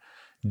better,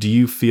 do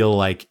you feel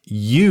like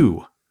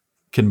you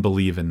can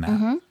believe in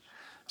that?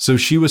 So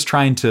she was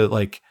trying to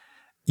like,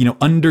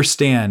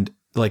 understand,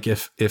 like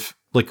if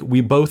like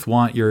we both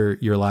want your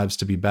lives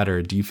to be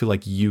better, do you feel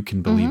like you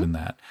can believe in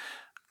that?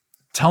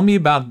 Tell me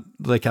about,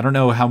 like, I don't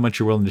know how much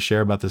you're willing to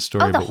share about this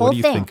story, but what do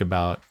you think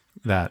about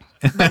that?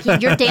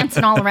 Like, you're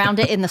dancing all around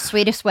it in the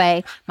sweetest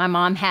way. My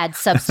mom had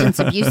substance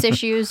abuse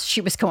issues.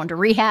 She was going to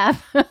rehab.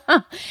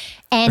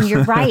 And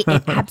you're right.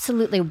 It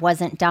absolutely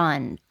wasn't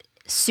done.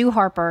 Sue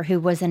Harper, who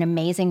was an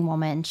amazing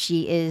woman,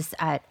 she is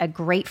a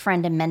great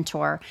friend and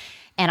mentor.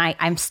 And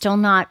I'm still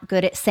not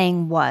good at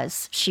saying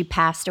was. She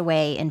passed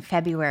away in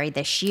February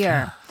this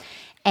year.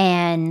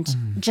 And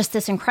just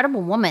this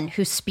incredible woman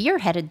who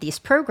spearheaded these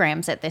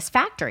programs at this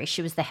factory.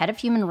 She was the head of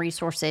human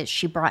resources.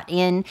 She brought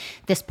in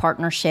this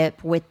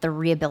partnership with the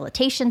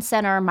rehabilitation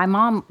center. My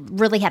mom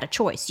really had a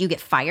choice. You get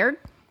fired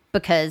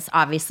because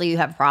obviously you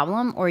have a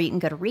problem, or you can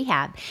go to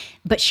rehab.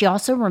 But she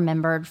also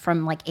remembered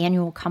from like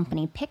annual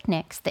company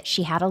picnics that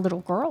she had a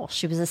little girl.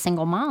 She was a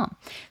single mom.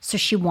 So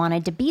she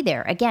wanted to be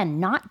there. Again,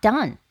 not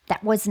done.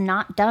 That was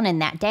not done in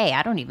that day.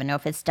 I don't even know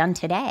if it's done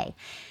today.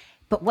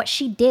 But what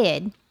she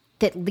did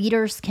that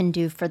leaders can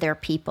do for their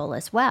people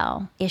as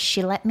well is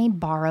she let me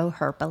borrow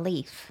her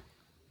belief,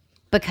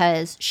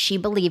 because she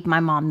believed my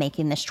mom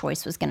making this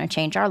choice was going to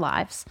change our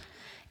lives.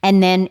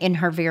 And then in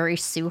her very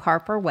Sue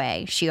Harper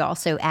way, she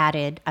also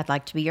added, I'd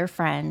like to be your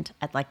friend.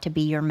 I'd like to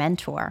be your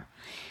mentor.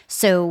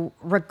 So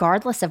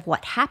regardless of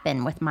what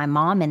happened with my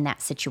mom in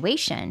that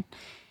situation,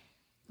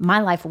 my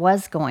life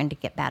was going to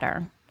get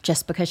better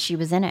just because she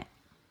was in it.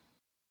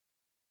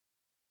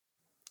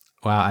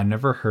 Wow, I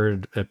never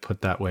heard it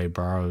put that way,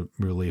 borrow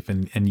relief.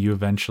 And you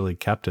eventually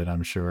kept it,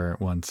 I'm sure,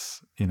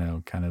 once,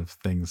 kind of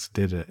things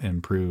did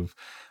improve.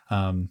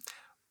 And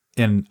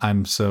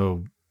I'm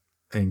so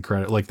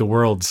incredible, like the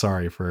world,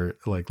 sorry for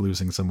like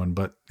losing someone,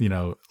 but,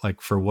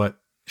 like for what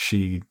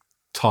she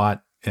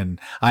taught.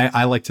 And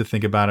I like to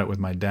think about it with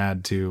my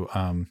dad too.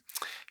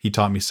 He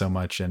taught me so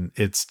much, and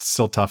it's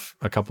still tough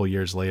a couple of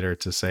years later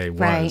to say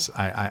was.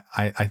 Right.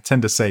 I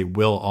tend to say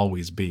will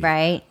always be.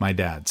 Right. My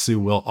dad, Sue,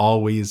 will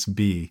always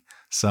be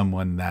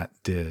someone that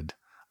did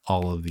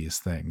all of these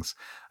things.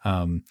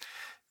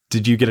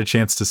 Did you get a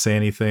chance to say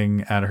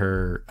anything at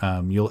her?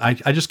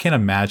 I just can't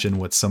imagine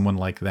what someone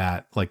like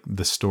that, like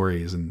the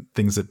stories and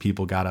things that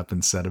people got up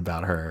and said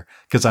about her,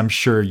 because I'm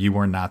sure you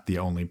were not the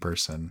only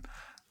person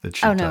that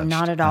she touched. No,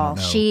 not at all.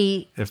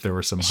 If there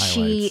were some highlights.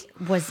 She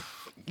was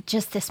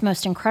just this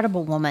most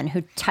incredible woman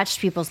who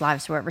touched people's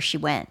lives wherever she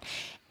went.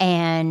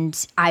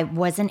 And I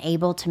wasn't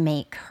able to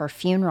make her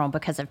funeral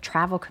because of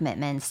travel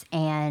commitments.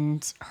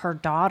 And her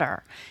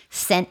daughter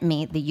sent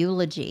me the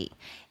eulogy.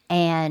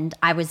 And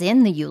I was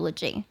in the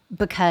eulogy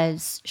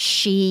because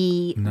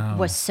she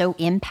was so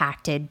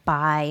impacted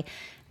by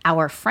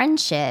our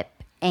friendship.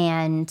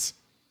 And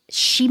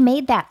she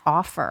made that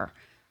offer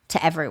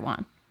to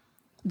everyone.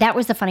 That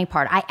was the funny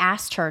part. I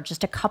asked her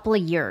just a couple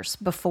of years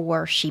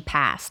before she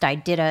passed. I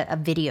did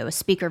a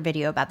speaker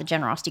video about the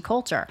generosity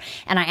culture.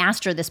 And I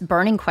asked her this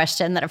burning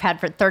question that I've had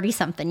for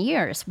 30-something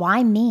years.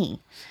 Why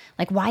me?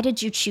 Like, why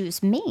did you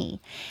choose me?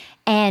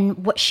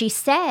 And what she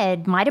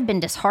said might have been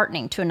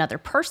disheartening to another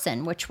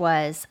person, which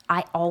was,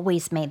 I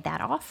always made that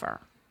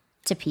offer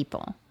to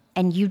people,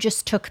 and you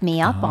just took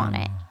me up on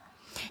it.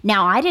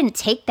 Now, I didn't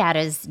take that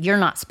as you're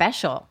not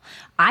special.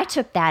 I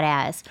took that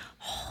as,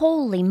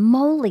 holy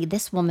moly,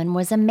 this woman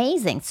was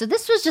amazing. So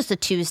this was just a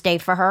Tuesday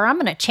for her. I'm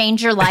going to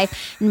change your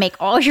life and make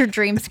all your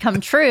dreams come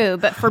true.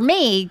 But for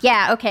me,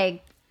 yeah,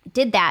 okay,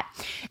 did that.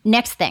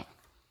 Next thing.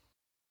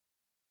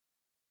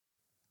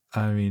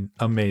 I mean,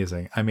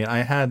 amazing. I mean, I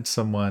had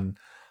someone,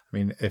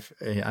 if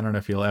I don't know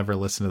if you'll ever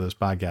listen to this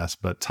podcast,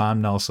 but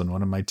Tom Nelson,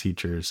 one of my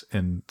teachers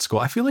in school,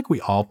 I feel like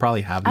we all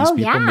probably have these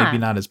people, maybe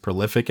not as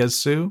prolific as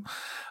Sue.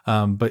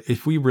 But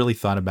if we really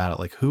thought about it,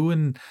 like who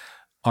in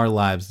our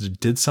lives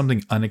did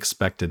something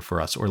unexpected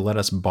for us or let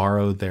us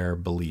borrow their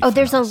belief. Oh,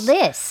 there's a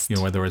list.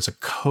 Whether it's a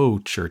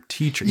coach or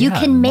teacher. You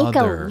can make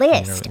a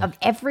list of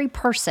every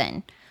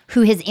person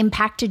who has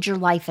impacted your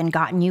life and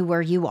gotten you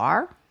where you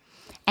are.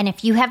 And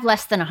if you have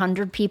less than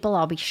 100 people,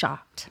 I'll be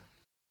shocked.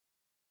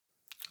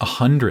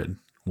 100?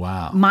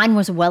 Wow. Mine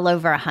was well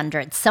over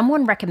 100.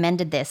 Someone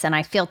recommended this, and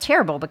I feel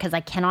terrible because I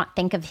cannot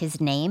think of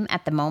his name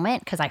at the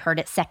moment because I heard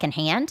it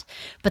secondhand.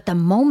 But the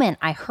moment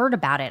I heard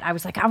about it, I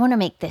was like, I want to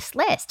make this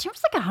list. It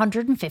was like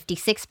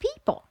 156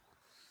 people.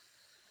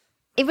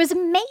 It was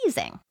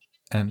amazing.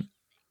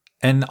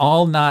 And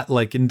all not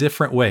like in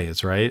different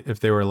ways, right? If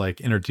they were like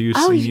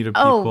introducing you to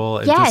people,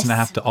 it doesn't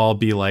have to all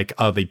be like,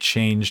 they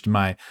changed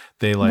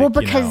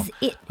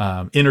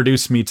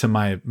introduced me to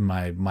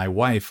my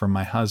wife or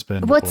my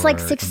husband. Well, it's like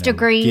 6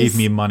 degrees. Gave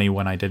me money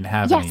when I didn't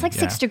have any. Yeah, it's like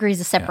 6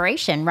 degrees of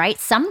separation, right?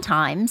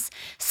 Sometimes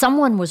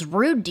someone was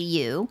rude to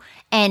you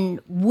and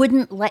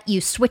wouldn't let you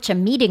switch a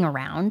meeting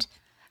around.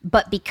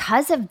 But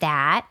because of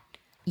that,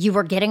 you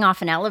were getting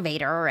off an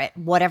elevator at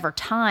whatever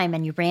time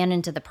and you ran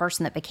into the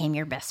person that became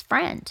your best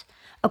friend.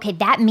 Okay,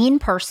 that mean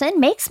person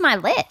makes my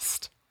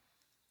list.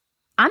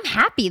 I'm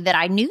happy that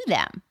I knew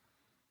them.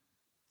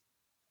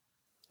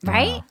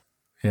 Right?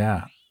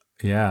 Wow.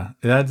 Yeah.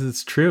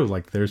 That's true.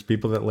 Like there's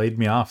people that laid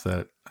me off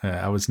that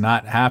I was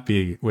not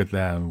happy with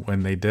them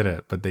when they did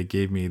it, but they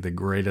gave me the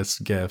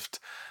greatest gift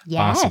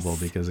possible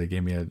because they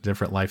gave me a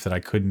different life that I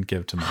couldn't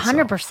give to myself.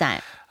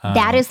 100%.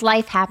 That is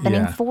life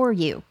happening for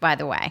you, by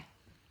the way.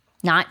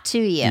 Not to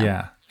you.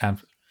 Yeah.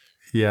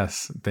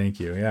 Yes. Thank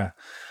you. Yeah.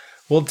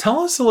 Well, tell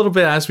us a little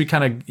bit as we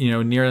kind of,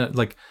 near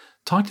like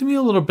Talk to me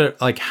a little bit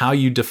like how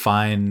you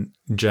define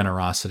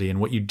generosity and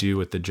what you do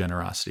with the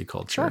generosity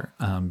culture.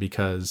 Sure.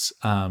 Because,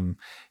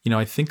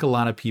 I think a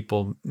lot of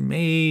people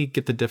may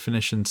get the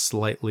definition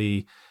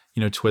slightly,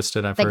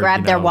 twisted. I've They heard,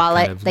 grab their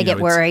wallet, they get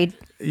worried.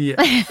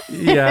 Yeah.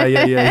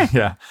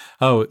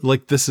 Oh,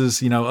 like this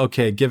is,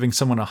 okay, giving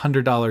someone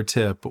 $100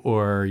 tip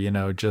or,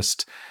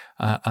 just,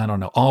 I don't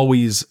know,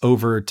 always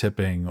over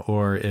tipping,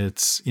 or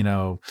it's,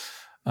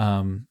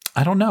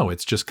 I don't know.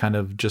 It's just kind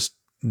of just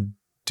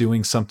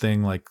doing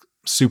something like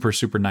super,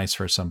 super nice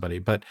for somebody.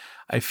 But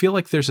I feel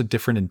like there's a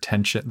different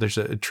intention. There's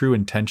a true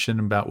intention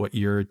about what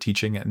you're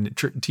teaching and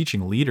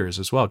teaching leaders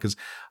as well. Because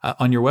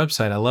on your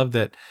website, I love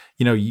that,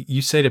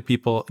 you say to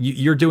people,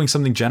 you're doing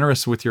something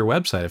generous with your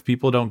website. If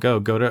people don't go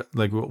to,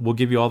 like, we'll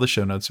give you all the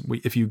show notes.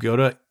 If you go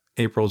to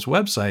April's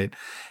website,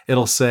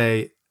 it'll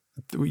say,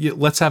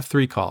 let's have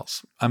 3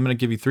 calls. I'm going to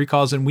give you 3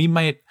 calls and we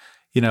might,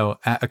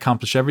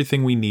 accomplish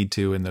everything we need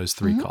to in those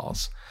 3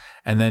 calls.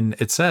 And then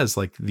it says,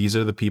 like, these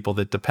are the people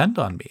that depend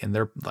on me. And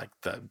they're like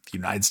the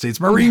United States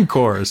Marine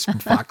Corps,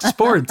 Fox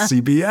Sports,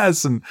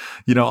 CBS, and,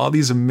 all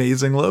these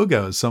amazing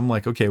logos. So I'm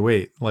like, okay,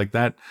 wait, like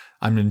that,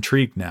 I'm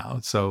intrigued now.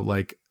 So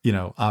like,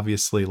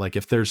 obviously, like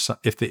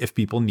if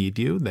people need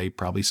you, they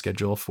probably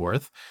schedule a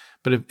 4th.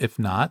 But if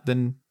not,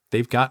 then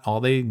they've got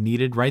all they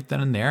needed right then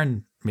and there.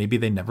 And maybe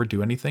they never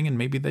do anything and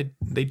maybe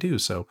they do.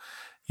 So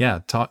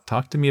yeah,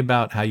 talk to me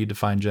about how you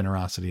define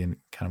generosity and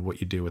kind of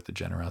what you do with the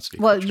generosity.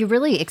 Well, culture. you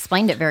really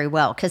explained it very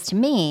well, because to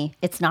me,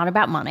 it's not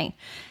about money.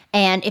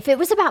 And if it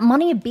was about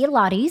money, it'd be a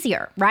lot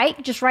easier,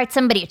 right? Just write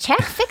somebody a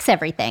check, fix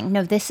everything.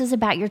 No, this is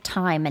about your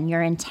time and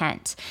your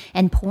intent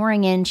and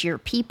pouring into your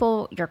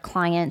people, your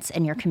clients,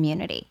 and your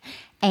community.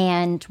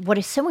 And what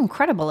is so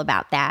incredible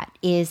about that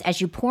is as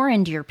you pour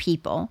into your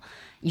people,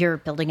 you're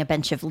building a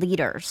bench of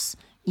leaders.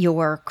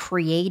 You're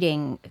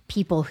creating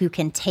people who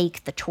can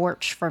take the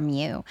torch from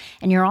you.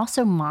 And you're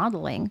also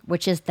modeling,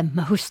 which is the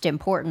most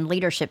important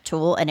leadership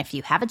tool. And if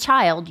you have a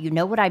child, you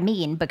know what I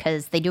mean,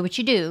 because they do what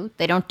you do.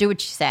 They don't do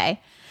what you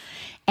say.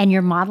 And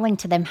you're modeling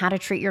to them how to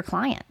treat your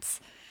clients.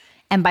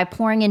 And by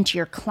pouring into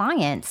your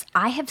clients,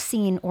 I have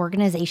seen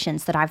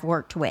organizations that I've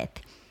worked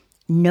with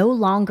no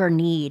longer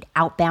need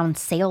outbound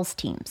sales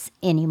teams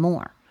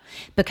anymore,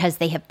 because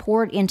they have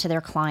poured into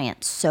their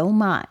clients so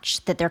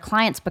much that their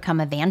clients become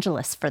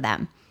evangelists for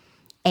them.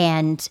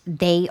 And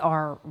they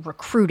are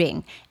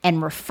recruiting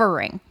and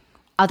referring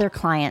other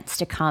clients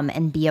to come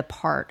and be a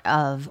part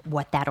of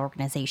what that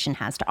organization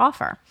has to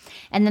offer.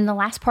 And then the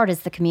last part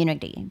is the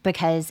community,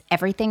 because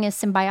everything is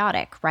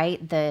symbiotic,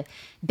 right? The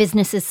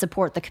businesses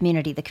support the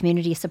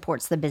community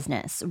supports the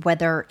business,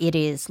 whether it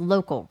is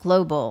local,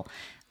 global,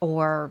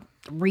 or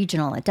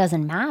regional, it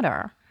doesn't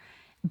matter.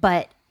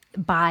 But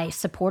by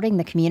supporting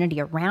the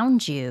community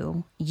around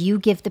you, you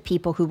give the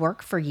people who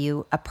work for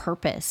you a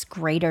purpose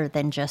greater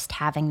than just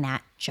having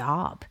that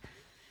job.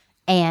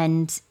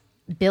 And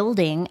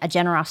building a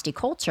generosity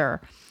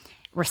culture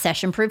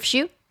recession-proofs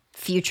you,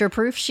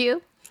 future-proofs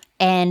you,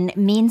 and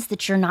means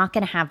that you're not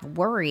going to have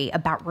worry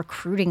about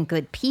recruiting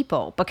good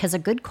people, because a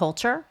good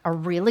culture, a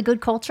really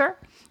good culture,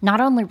 not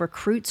only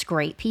recruits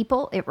great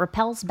people, it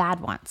repels bad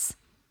ones.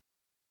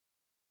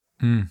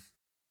 I'm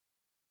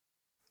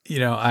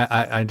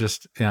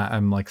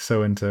like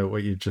so into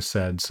what you just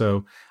said.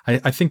 So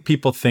I think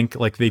people think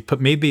like they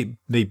put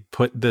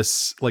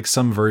this like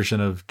some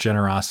version of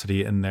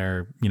generosity in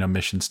their,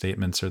 mission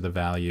statements or the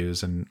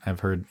values. And I've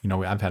heard,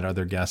 I've had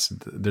other guests,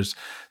 there's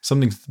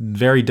something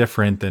very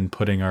different than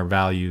putting our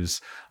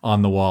values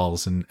on the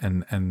walls and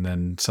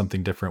then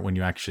something different when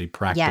you actually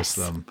practice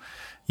them,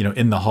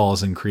 in the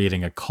halls and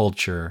creating a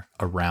culture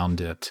around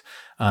it.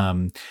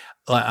 I'm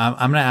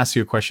going to ask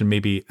you a question.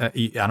 Maybe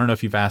I don't know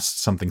if you've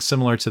asked something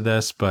similar to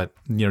this, but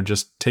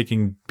just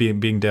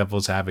being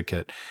devil's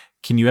advocate,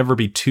 can you ever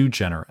be too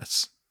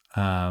generous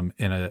in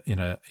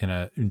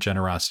a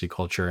generosity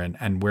culture,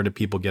 and where do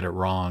people get it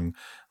wrong?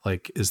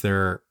 Like, is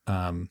there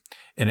and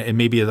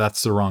maybe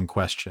that's the wrong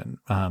question,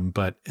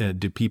 but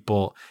do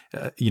people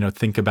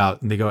think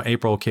about, and they go,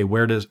 April, okay,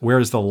 where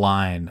is the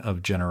line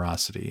of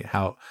generosity?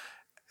 How?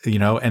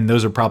 And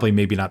those are probably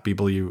maybe not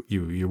people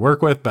you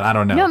work with, but I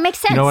don't know. No, it makes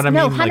sense. You know what I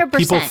mean?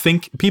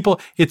 100%.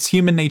 Like it's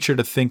human nature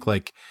to think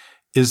like,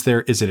 is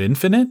it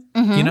infinite?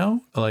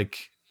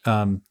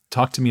 Mm-hmm.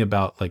 Talk to me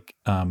about like,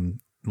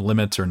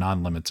 limits or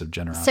non-limits of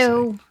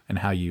generosity, and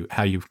how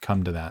you've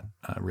come to that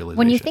realization.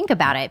 When you think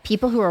about it,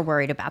 people who are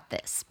worried about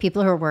this,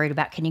 people who are worried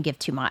about, can you give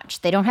too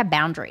much? They don't have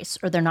boundaries,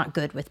 or they're not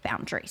good with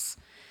boundaries.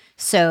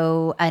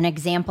 So an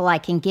example I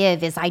can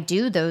give is I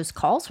do those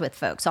calls with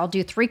folks. I'll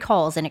do 3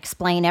 calls and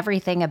explain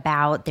everything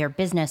about their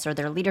business or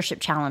their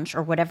leadership challenge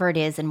or whatever it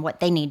is and what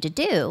they need to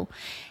do,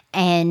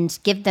 and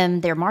give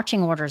them their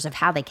marching orders of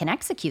how they can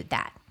execute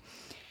that.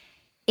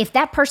 If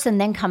that person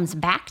then comes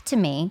back to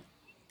me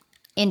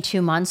in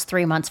 2 months,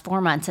 3 months,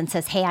 4 months and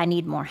says, hey, I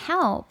need more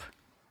help,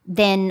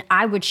 then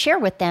I would share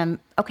with them,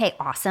 okay,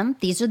 awesome.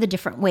 These are the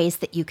different ways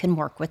that you can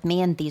work with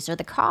me, and these are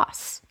the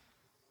costs.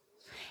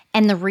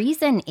 And the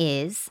reason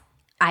is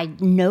I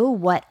know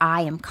what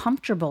I am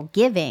comfortable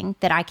giving,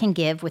 that I can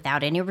give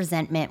without any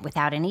resentment,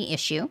 without any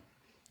issue.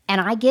 And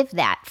I give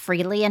that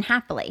freely and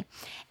happily.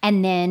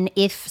 And then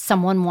if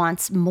someone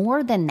wants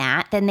more than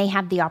that, then they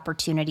have the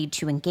opportunity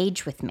to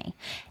engage with me.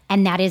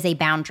 And that is a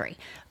boundary.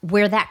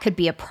 Where that could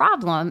be a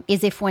problem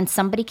is if when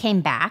somebody came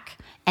back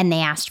and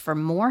they asked for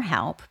more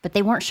help, but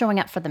they weren't showing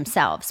up for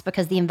themselves,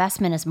 because the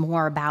investment is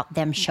more about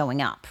them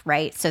showing up,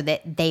 right? So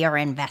that they are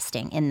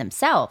investing in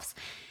themselves.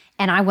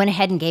 And I went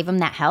ahead and gave them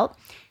that help.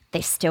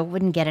 They still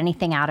wouldn't get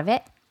anything out of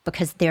it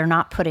because they're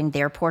not putting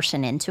their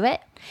portion into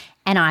it.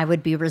 And I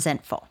would be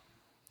resentful.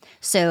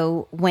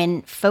 So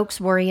when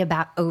folks worry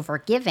about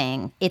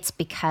overgiving, it's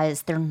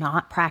because they're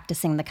not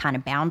practicing the kind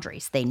of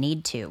boundaries they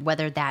need to,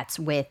 whether that's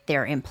with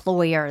their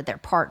employer, their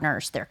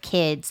partners, their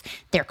kids,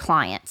 their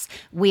clients.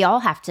 We all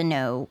have to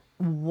know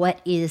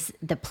what is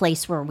the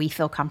place where we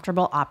feel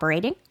comfortable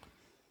operating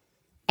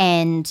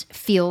and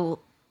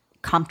feel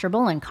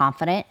comfortable and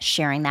confident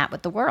sharing that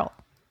with the world.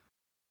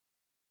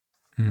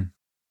 And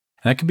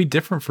that can be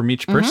different from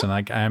each person.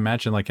 Like I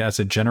imagine, like as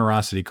a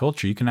generosity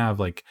culture, you can have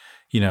like,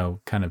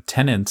 kind of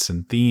tenets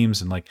and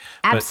themes and like,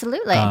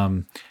 absolutely.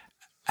 But,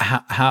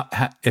 how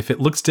if it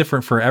looks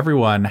different for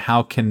everyone,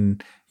 how can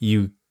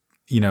you,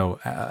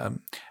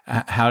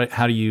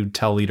 how do you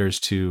tell leaders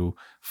to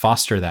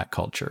foster that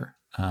culture?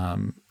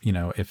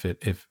 If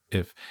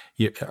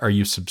you, are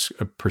you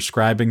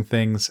prescribing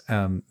things?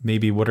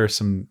 Maybe what are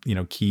some,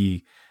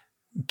 key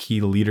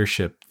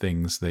leadership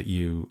things that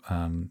you,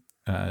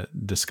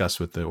 discuss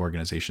with the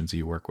organizations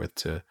you work with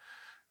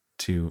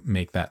to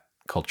make that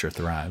culture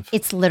thrive?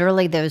 It's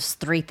literally those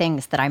three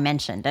things that I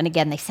mentioned. And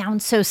again, they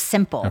sound so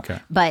simple,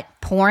 but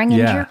pouring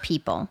into your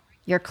people,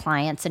 your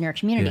clients, and your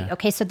community. Yeah.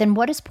 Okay, so then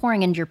what does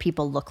pouring into your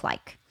people look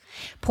like?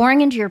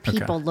 Pouring into your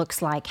people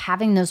looks like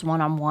having those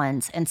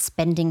one-on-ones and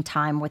spending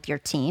time with your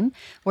team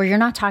where you're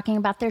not talking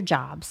about their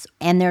jobs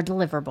and their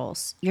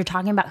deliverables. You're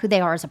talking about who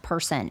they are as a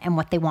person and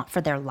what they want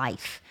for their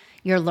life.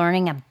 You're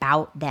learning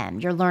about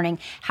them. You're learning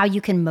how you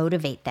can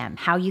motivate them,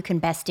 how you can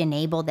best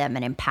enable them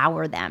and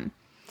empower them.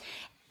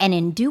 And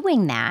in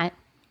doing that,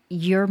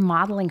 you're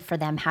modeling for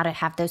them how to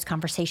have those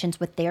conversations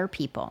with their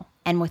people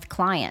and with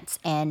clients.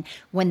 And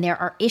when there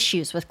are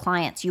issues with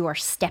clients, you are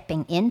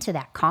stepping into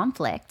that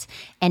conflict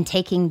and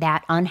taking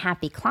that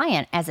unhappy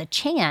client as a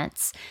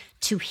chance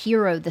to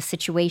hero the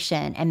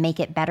situation and make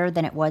it better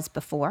than it was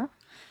before.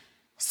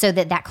 So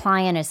that that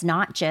client is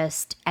not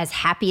just as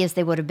happy as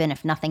they would have been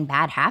if nothing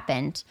bad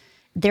happened.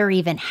 They're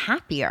even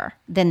happier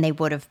than they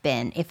would have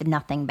been if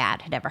nothing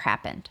bad had ever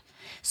happened.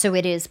 So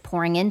it is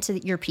pouring into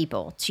your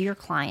people, to your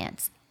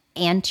clients,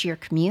 and to your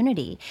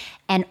community,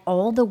 and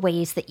all the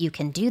ways that you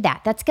can do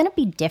that. That's going to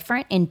be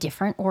different in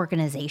different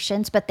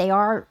organizations, but they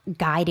are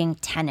guiding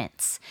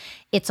tenets.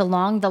 It's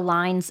along the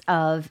lines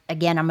of,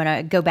 again, I'm going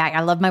to go back.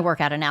 I love my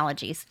workout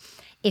analogies.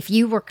 If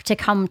you were to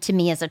come to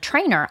me as a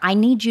trainer, I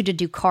need you to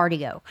do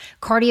cardio.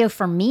 Cardio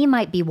for me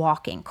might be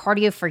walking.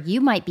 Cardio for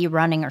you might be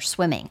running or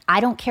swimming.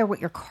 I don't care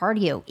what your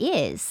cardio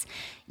is.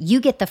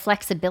 You get the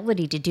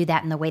flexibility to do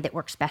that in the way that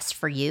works best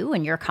for you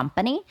and your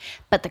company,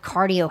 but the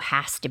cardio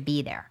has to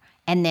be there.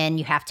 And then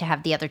you have to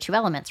have the other two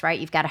elements, right?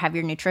 You've got to have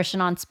your nutrition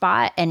on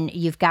spot, and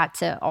you've got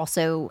to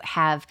also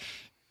have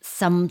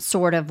some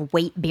sort of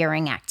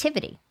weight-bearing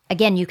activity.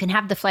 Again, you can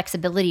have the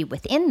flexibility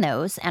within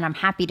those, and I'm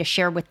happy to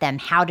share with them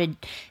how to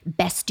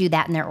best do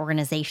that in their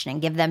organization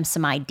and give them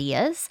some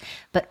ideas.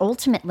 But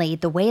ultimately,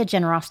 the way a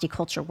generosity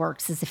culture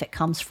works is if it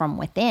comes from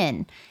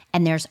within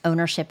and there's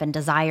ownership and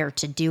desire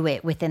to do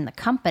it within the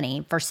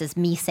company versus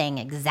me saying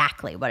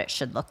exactly what it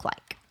should look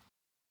like.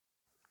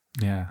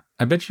 Yeah.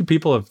 I bet you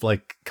people have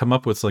like come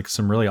up with like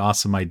some really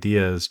awesome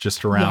ideas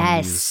just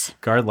around these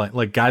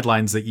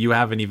guidelines that you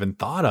haven't even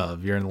thought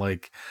of. You're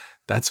like,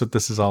 that's what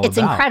this is all about. It's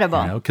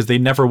incredible. Because they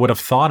never would have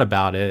thought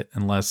about it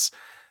unless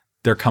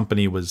their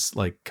company was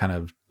like kind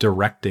of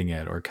directing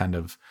it or kind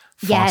of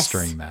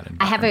fostering that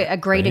environment. I have a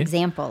great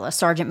example. A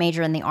sergeant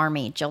major in the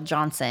Army, Jill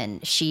Johnson,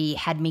 she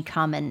had me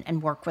come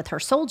and work with her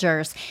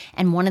soldiers.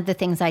 And one of the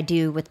things I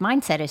do with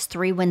mindset is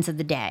 3 wins of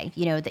the day,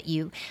 that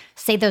you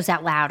say those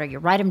out loud or you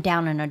write them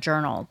down in a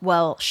journal.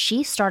 Well,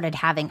 she started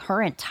having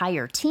her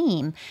entire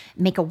team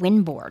make a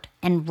win board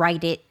and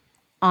write it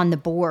on the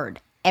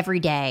board every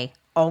day,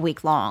 all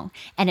week long.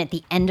 And at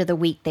the end of the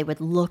week, they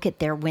would look at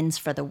their wins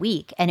for the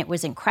week. And it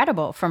was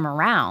incredible for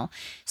morale.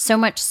 So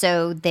much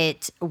so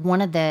that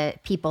one of the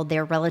people,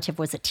 their relative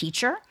was a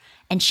teacher,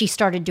 and she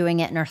started doing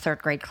it in her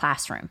 3rd grade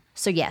classroom.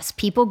 So yes,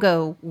 people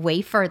go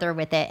way further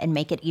with it and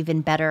make it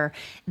even better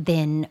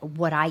than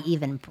what I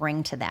even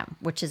bring to them,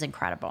 which is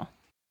incredible.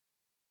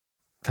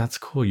 That's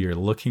cool. You're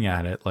looking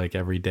at it like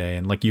every day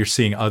and like you're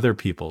seeing other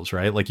people's,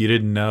 right? Like you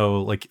didn't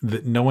know, like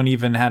no one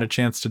even had a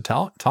chance to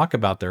talk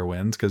about their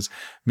wins because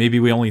maybe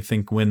we only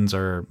think wins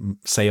are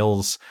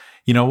sales,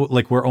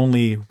 like we're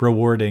only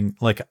rewarding,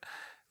 like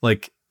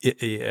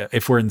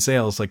if we're in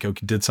sales, like,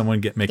 okay, did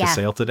someone make a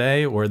sale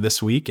today or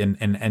this week?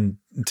 And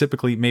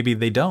typically maybe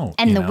they don't.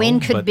 And the win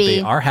could be.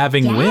 They are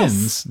having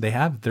wins.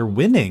 They're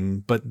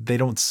winning, but they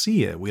don't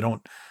see it. We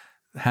don't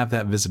have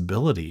that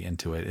visibility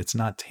into it. It's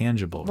not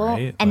tangible,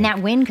 right? And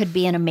that win could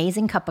be an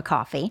amazing cup of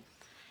coffee.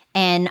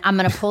 And I'm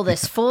going to pull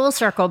this full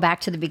circle back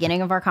to the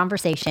beginning of our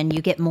conversation.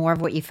 You get more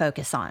of what you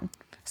focus on.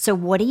 So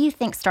what do you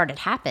think started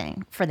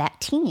happening for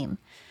that team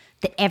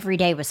that every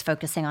day was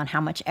focusing on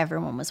how much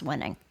everyone was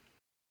winning?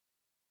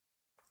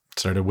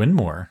 Started to win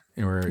more.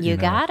 Or, you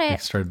got it. They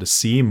started to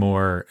see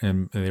more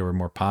and they were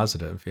more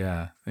positive.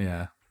 Yeah.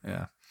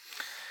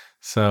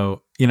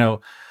 So,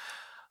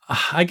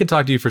 I could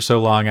talk to you for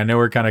so long. I know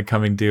we're kind of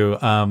coming to,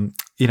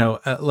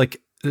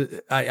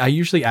 I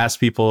usually ask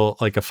people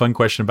like a fun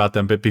question about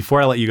them, but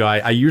before I let you go,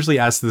 I usually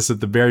ask this at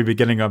the very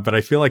beginning but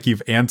I feel like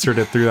you've answered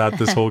it throughout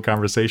this whole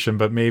conversation,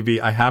 but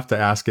maybe I have to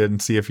ask it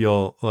and see if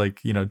you'll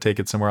take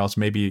it somewhere else.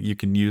 Maybe you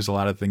can use a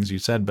lot of things you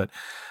said, but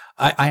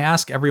I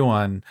ask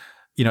everyone,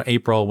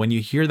 April, when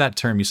you hear that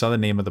term, you saw the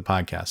name of the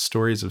podcast,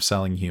 Stories of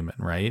Selling Human,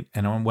 right?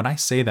 And when I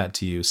say that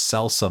to you,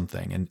 sell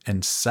something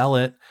and sell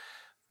it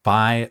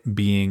by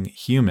being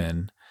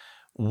human,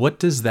 what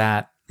does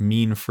that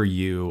mean for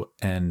you?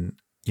 And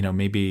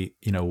maybe,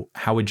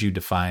 how would you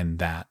define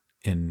that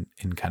in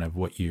kind of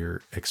what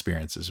your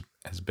experience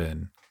has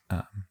been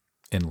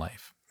in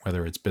life,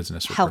 whether it's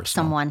business or help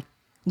personal? Someone.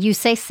 You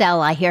say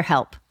sell, I hear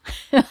help.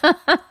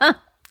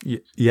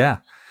 Yeah.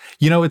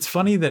 It's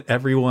funny that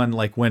everyone,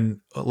 like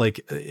when,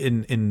 like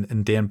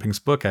in Dan Pink's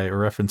book, I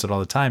reference it all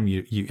the time.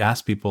 You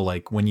ask people,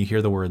 like, when you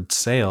hear the word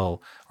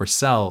sale or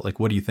sell, like,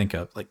 what do you think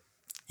of? Like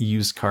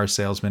used car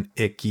salesman,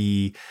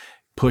 icky,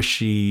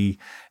 pushy.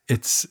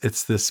 It's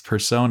this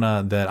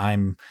persona that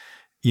I'm,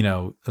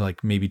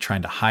 like maybe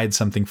trying to hide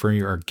something from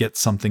you or get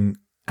something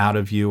out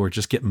of you or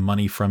just get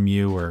money from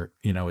you or,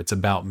 it's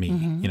about me,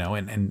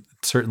 and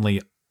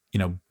certainly,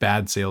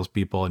 bad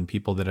salespeople and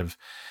people that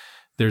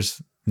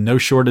there's no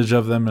shortage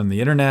of them on the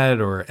internet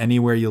or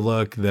anywhere you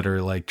look that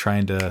are like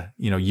trying to,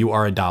 you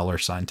are a dollar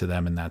sign to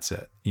them and that's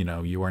it.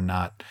 You are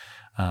not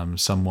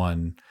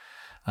someone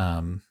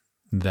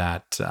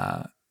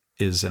that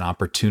is an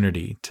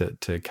opportunity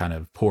to kind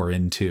of pour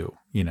into,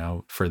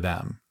 for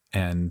them.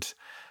 And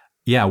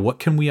yeah, what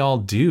can we all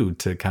do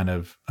to kind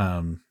of,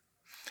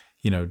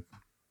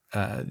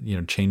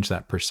 change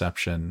that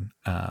perception,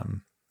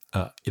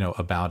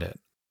 about it?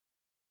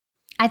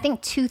 I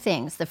think two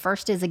things. The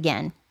first is,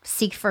 again,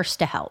 seek first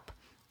to help.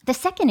 The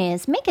second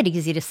is make it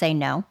easy to say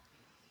no.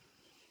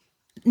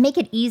 Make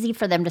it easy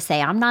for them to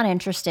say, I'm not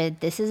interested.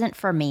 This isn't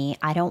for me.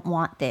 I don't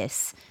want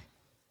this.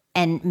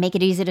 And make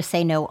it easy to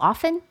say no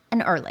often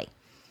and early.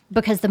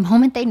 Because the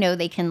moment they know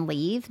they can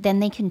leave, then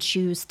they can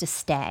choose to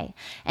stay.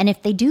 And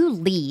if they do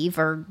leave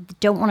or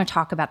don't want to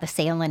talk about the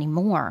sale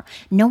anymore,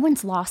 no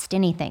one's lost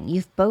anything.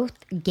 You've both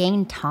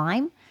gained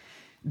time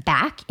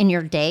back in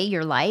your day,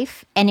 your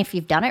life. And if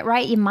you've done it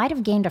right, you might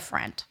have gained a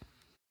friend.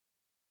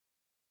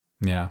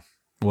 Yeah.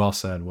 Well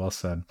said. Well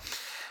said.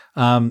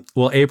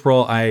 Well,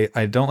 April,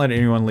 I don't let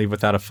anyone leave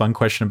without a fun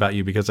question about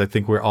you because I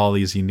think we're all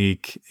these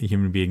unique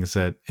human beings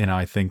that,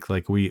 I think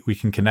like we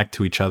can connect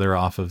to each other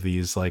off of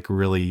these like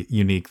really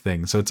unique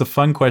things. So it's a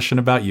fun question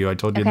about you. I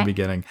told you in the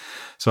beginning.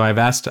 So I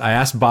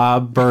asked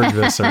Bob Berg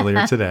this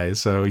earlier today.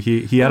 So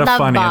he had a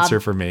fun answer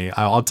for me.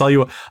 I'll tell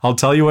you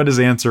what his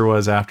answer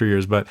was after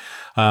yours. But,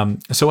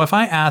 so if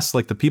I ask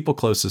like the people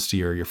closest to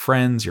you, your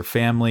friends, your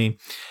family,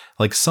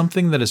 like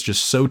something that is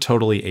just so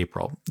totally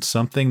April,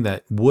 something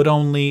that would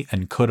only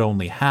and could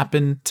only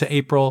happen to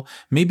April.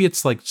 Maybe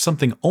it's like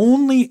something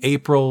only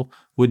April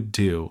would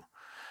do.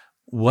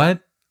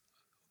 What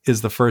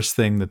is the first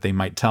thing that they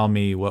might tell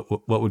me?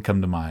 What would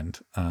come to mind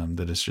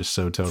that is just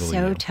so totally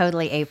you?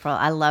 Totally April.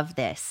 I love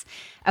this.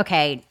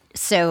 Okay,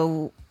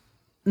 so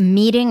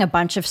meeting a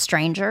bunch of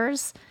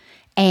strangers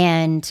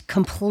and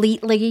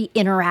completely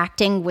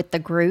interacting with the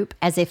group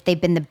as if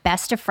they've been the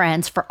best of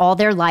friends for all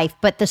their life,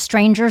 but the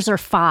strangers are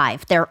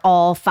 5. They're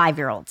all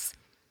 5-year-olds.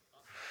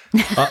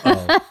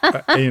 Uh-oh.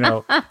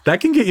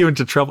 That can get you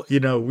into trouble.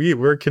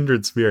 We're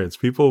kindred spirits.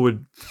 People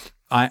would,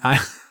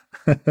 I'm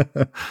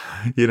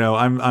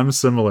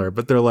similar,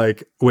 but they're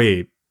like,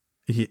 wait,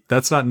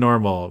 that's not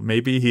normal.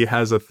 Maybe he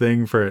has a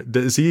thing for,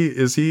 is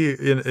he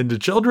into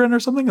children or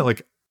something?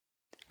 Like,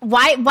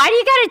 Why do you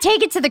got to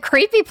take it to the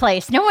creepy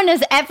place? No one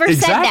has ever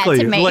said that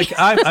to me. Like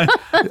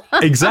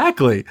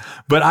exactly.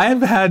 But I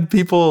have had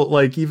people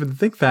like even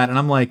think that, and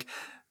I'm like,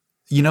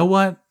 you know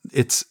what?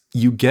 It's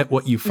you get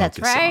what you focus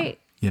That's right.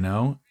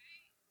 on.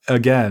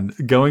 Again,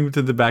 going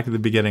to the back of the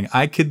beginning,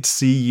 I could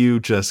see you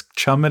just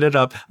chumming it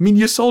up. I mean,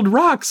 you sold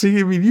rocks. I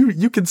mean,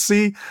 you can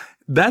see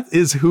that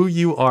is who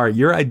you are.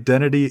 Your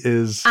identity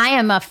is. I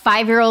am a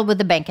 5-year-old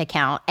with a bank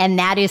account, and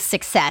that is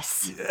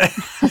success.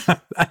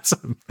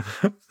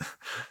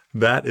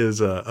 That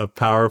is a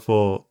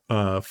powerful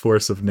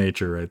force of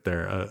nature right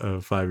there. A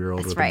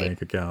 5-year-old with a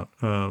bank account,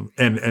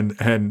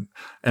 and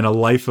a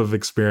life of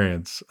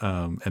experience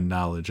and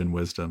knowledge and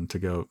wisdom to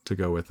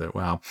go with it.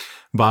 Wow,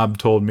 Bob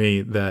told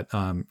me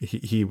that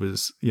he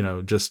was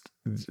just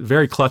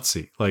very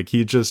klutzy. Like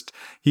he'd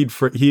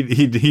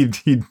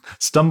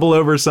stumble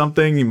over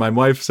something. My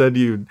wife said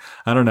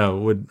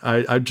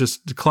I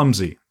just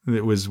clumsy.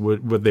 It was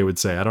what they would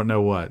say. I don't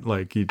know what.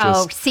 Like you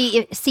just.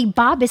 See,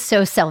 Bob is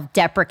so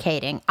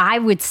self-deprecating. I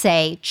would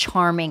say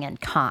charming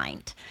and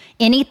kind.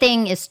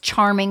 Anything is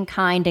charming,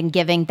 kind, and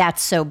giving.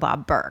 That's so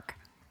Bob Burg.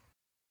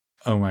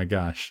 Oh my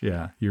gosh,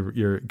 yeah,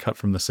 you're cut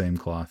from the same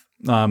cloth.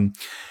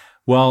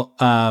 April,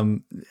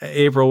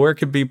 where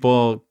can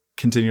people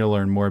continue to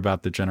learn more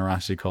about the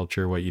generosity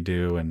culture, what you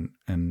do,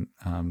 and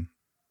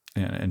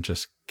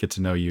just get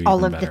to know you all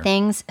even of better? The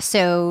things.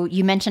 So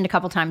you mentioned a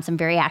couple times I'm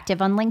very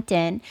active on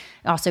LinkedIn.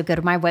 Also go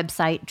to my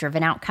website,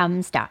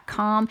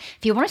 drivenoutcomes.com.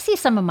 If you want to see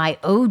some of my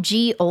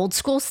OG old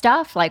school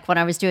stuff, like when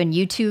I was doing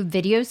YouTube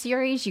video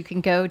series, you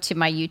can go to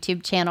my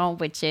YouTube channel,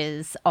 which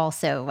is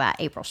also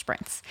April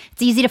Shprintz.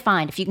 It's easy to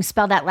find. If you can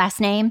spell that last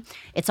name,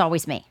 it's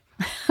always me.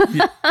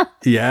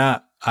 Yeah.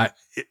 It's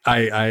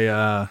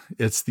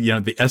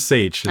the SH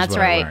is That's what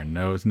right. I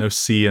learned. No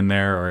C in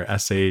there or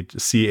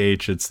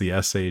CH, it's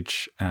the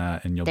SH,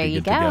 and you'll be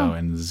good to go,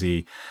 and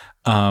Z.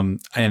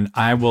 And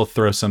I will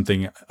throw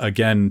something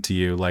again to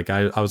you. Like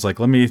I was like,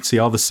 let me see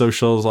all the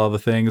socials, all the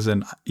things.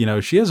 And,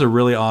 she has a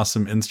really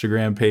awesome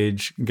Instagram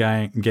page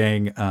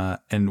gang,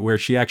 and where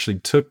she actually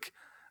took,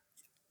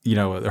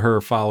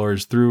 her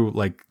followers through,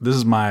 like, this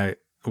is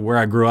where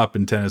I grew up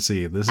in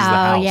Tennessee. This is the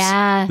house.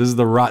 Yeah. This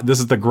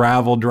is the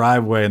gravel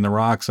driveway and the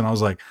rocks. And I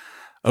was like,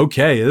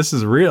 okay, this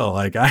is real.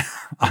 Like I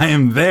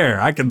am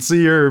there. I can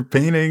see your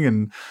painting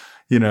and,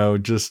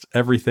 just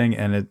everything.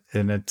 And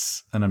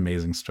it's an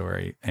amazing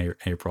story,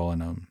 April.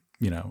 And,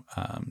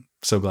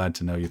 so glad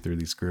to know you through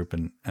this group.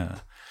 And,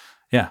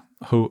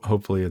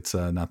 hopefully it's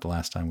not the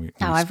last time we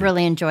I've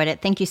really enjoyed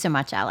it. Thank you so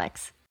much,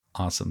 Alex.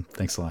 Awesome.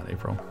 Thanks a lot,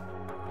 April.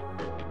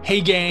 Hey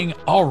gang,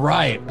 all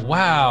right,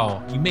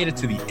 wow, you made it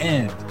to the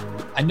end.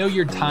 I know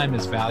your time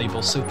is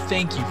valuable, so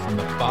thank you from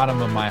the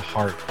bottom of my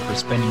heart for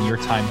spending your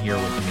time here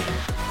with me.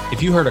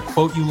 If you heard a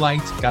quote you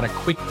liked, got a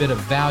quick bit of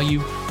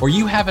value, or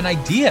you have an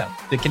idea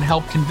that can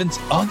help convince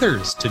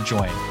others to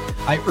join,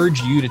 I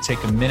urge you to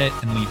take a minute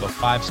and leave a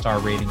 5-star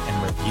rating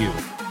and review.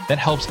 That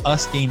helps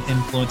us gain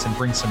influence and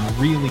bring some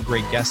really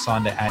great guests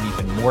on to add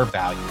even more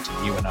value to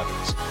you and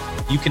others.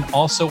 You can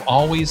also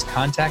always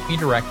contact me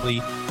directly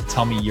to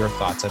tell me your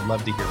thoughts. I'd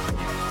love to hear from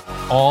you.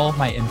 All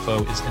my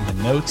info is in the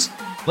notes.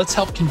 Let's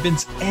help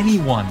convince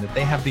anyone that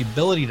they have the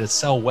ability to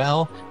sell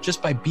well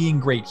just by being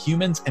great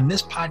humans. And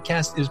this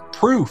podcast is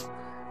proof.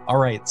 All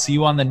right, see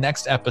you on the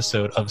next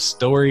episode of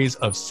Stories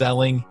of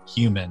Selling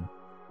Human.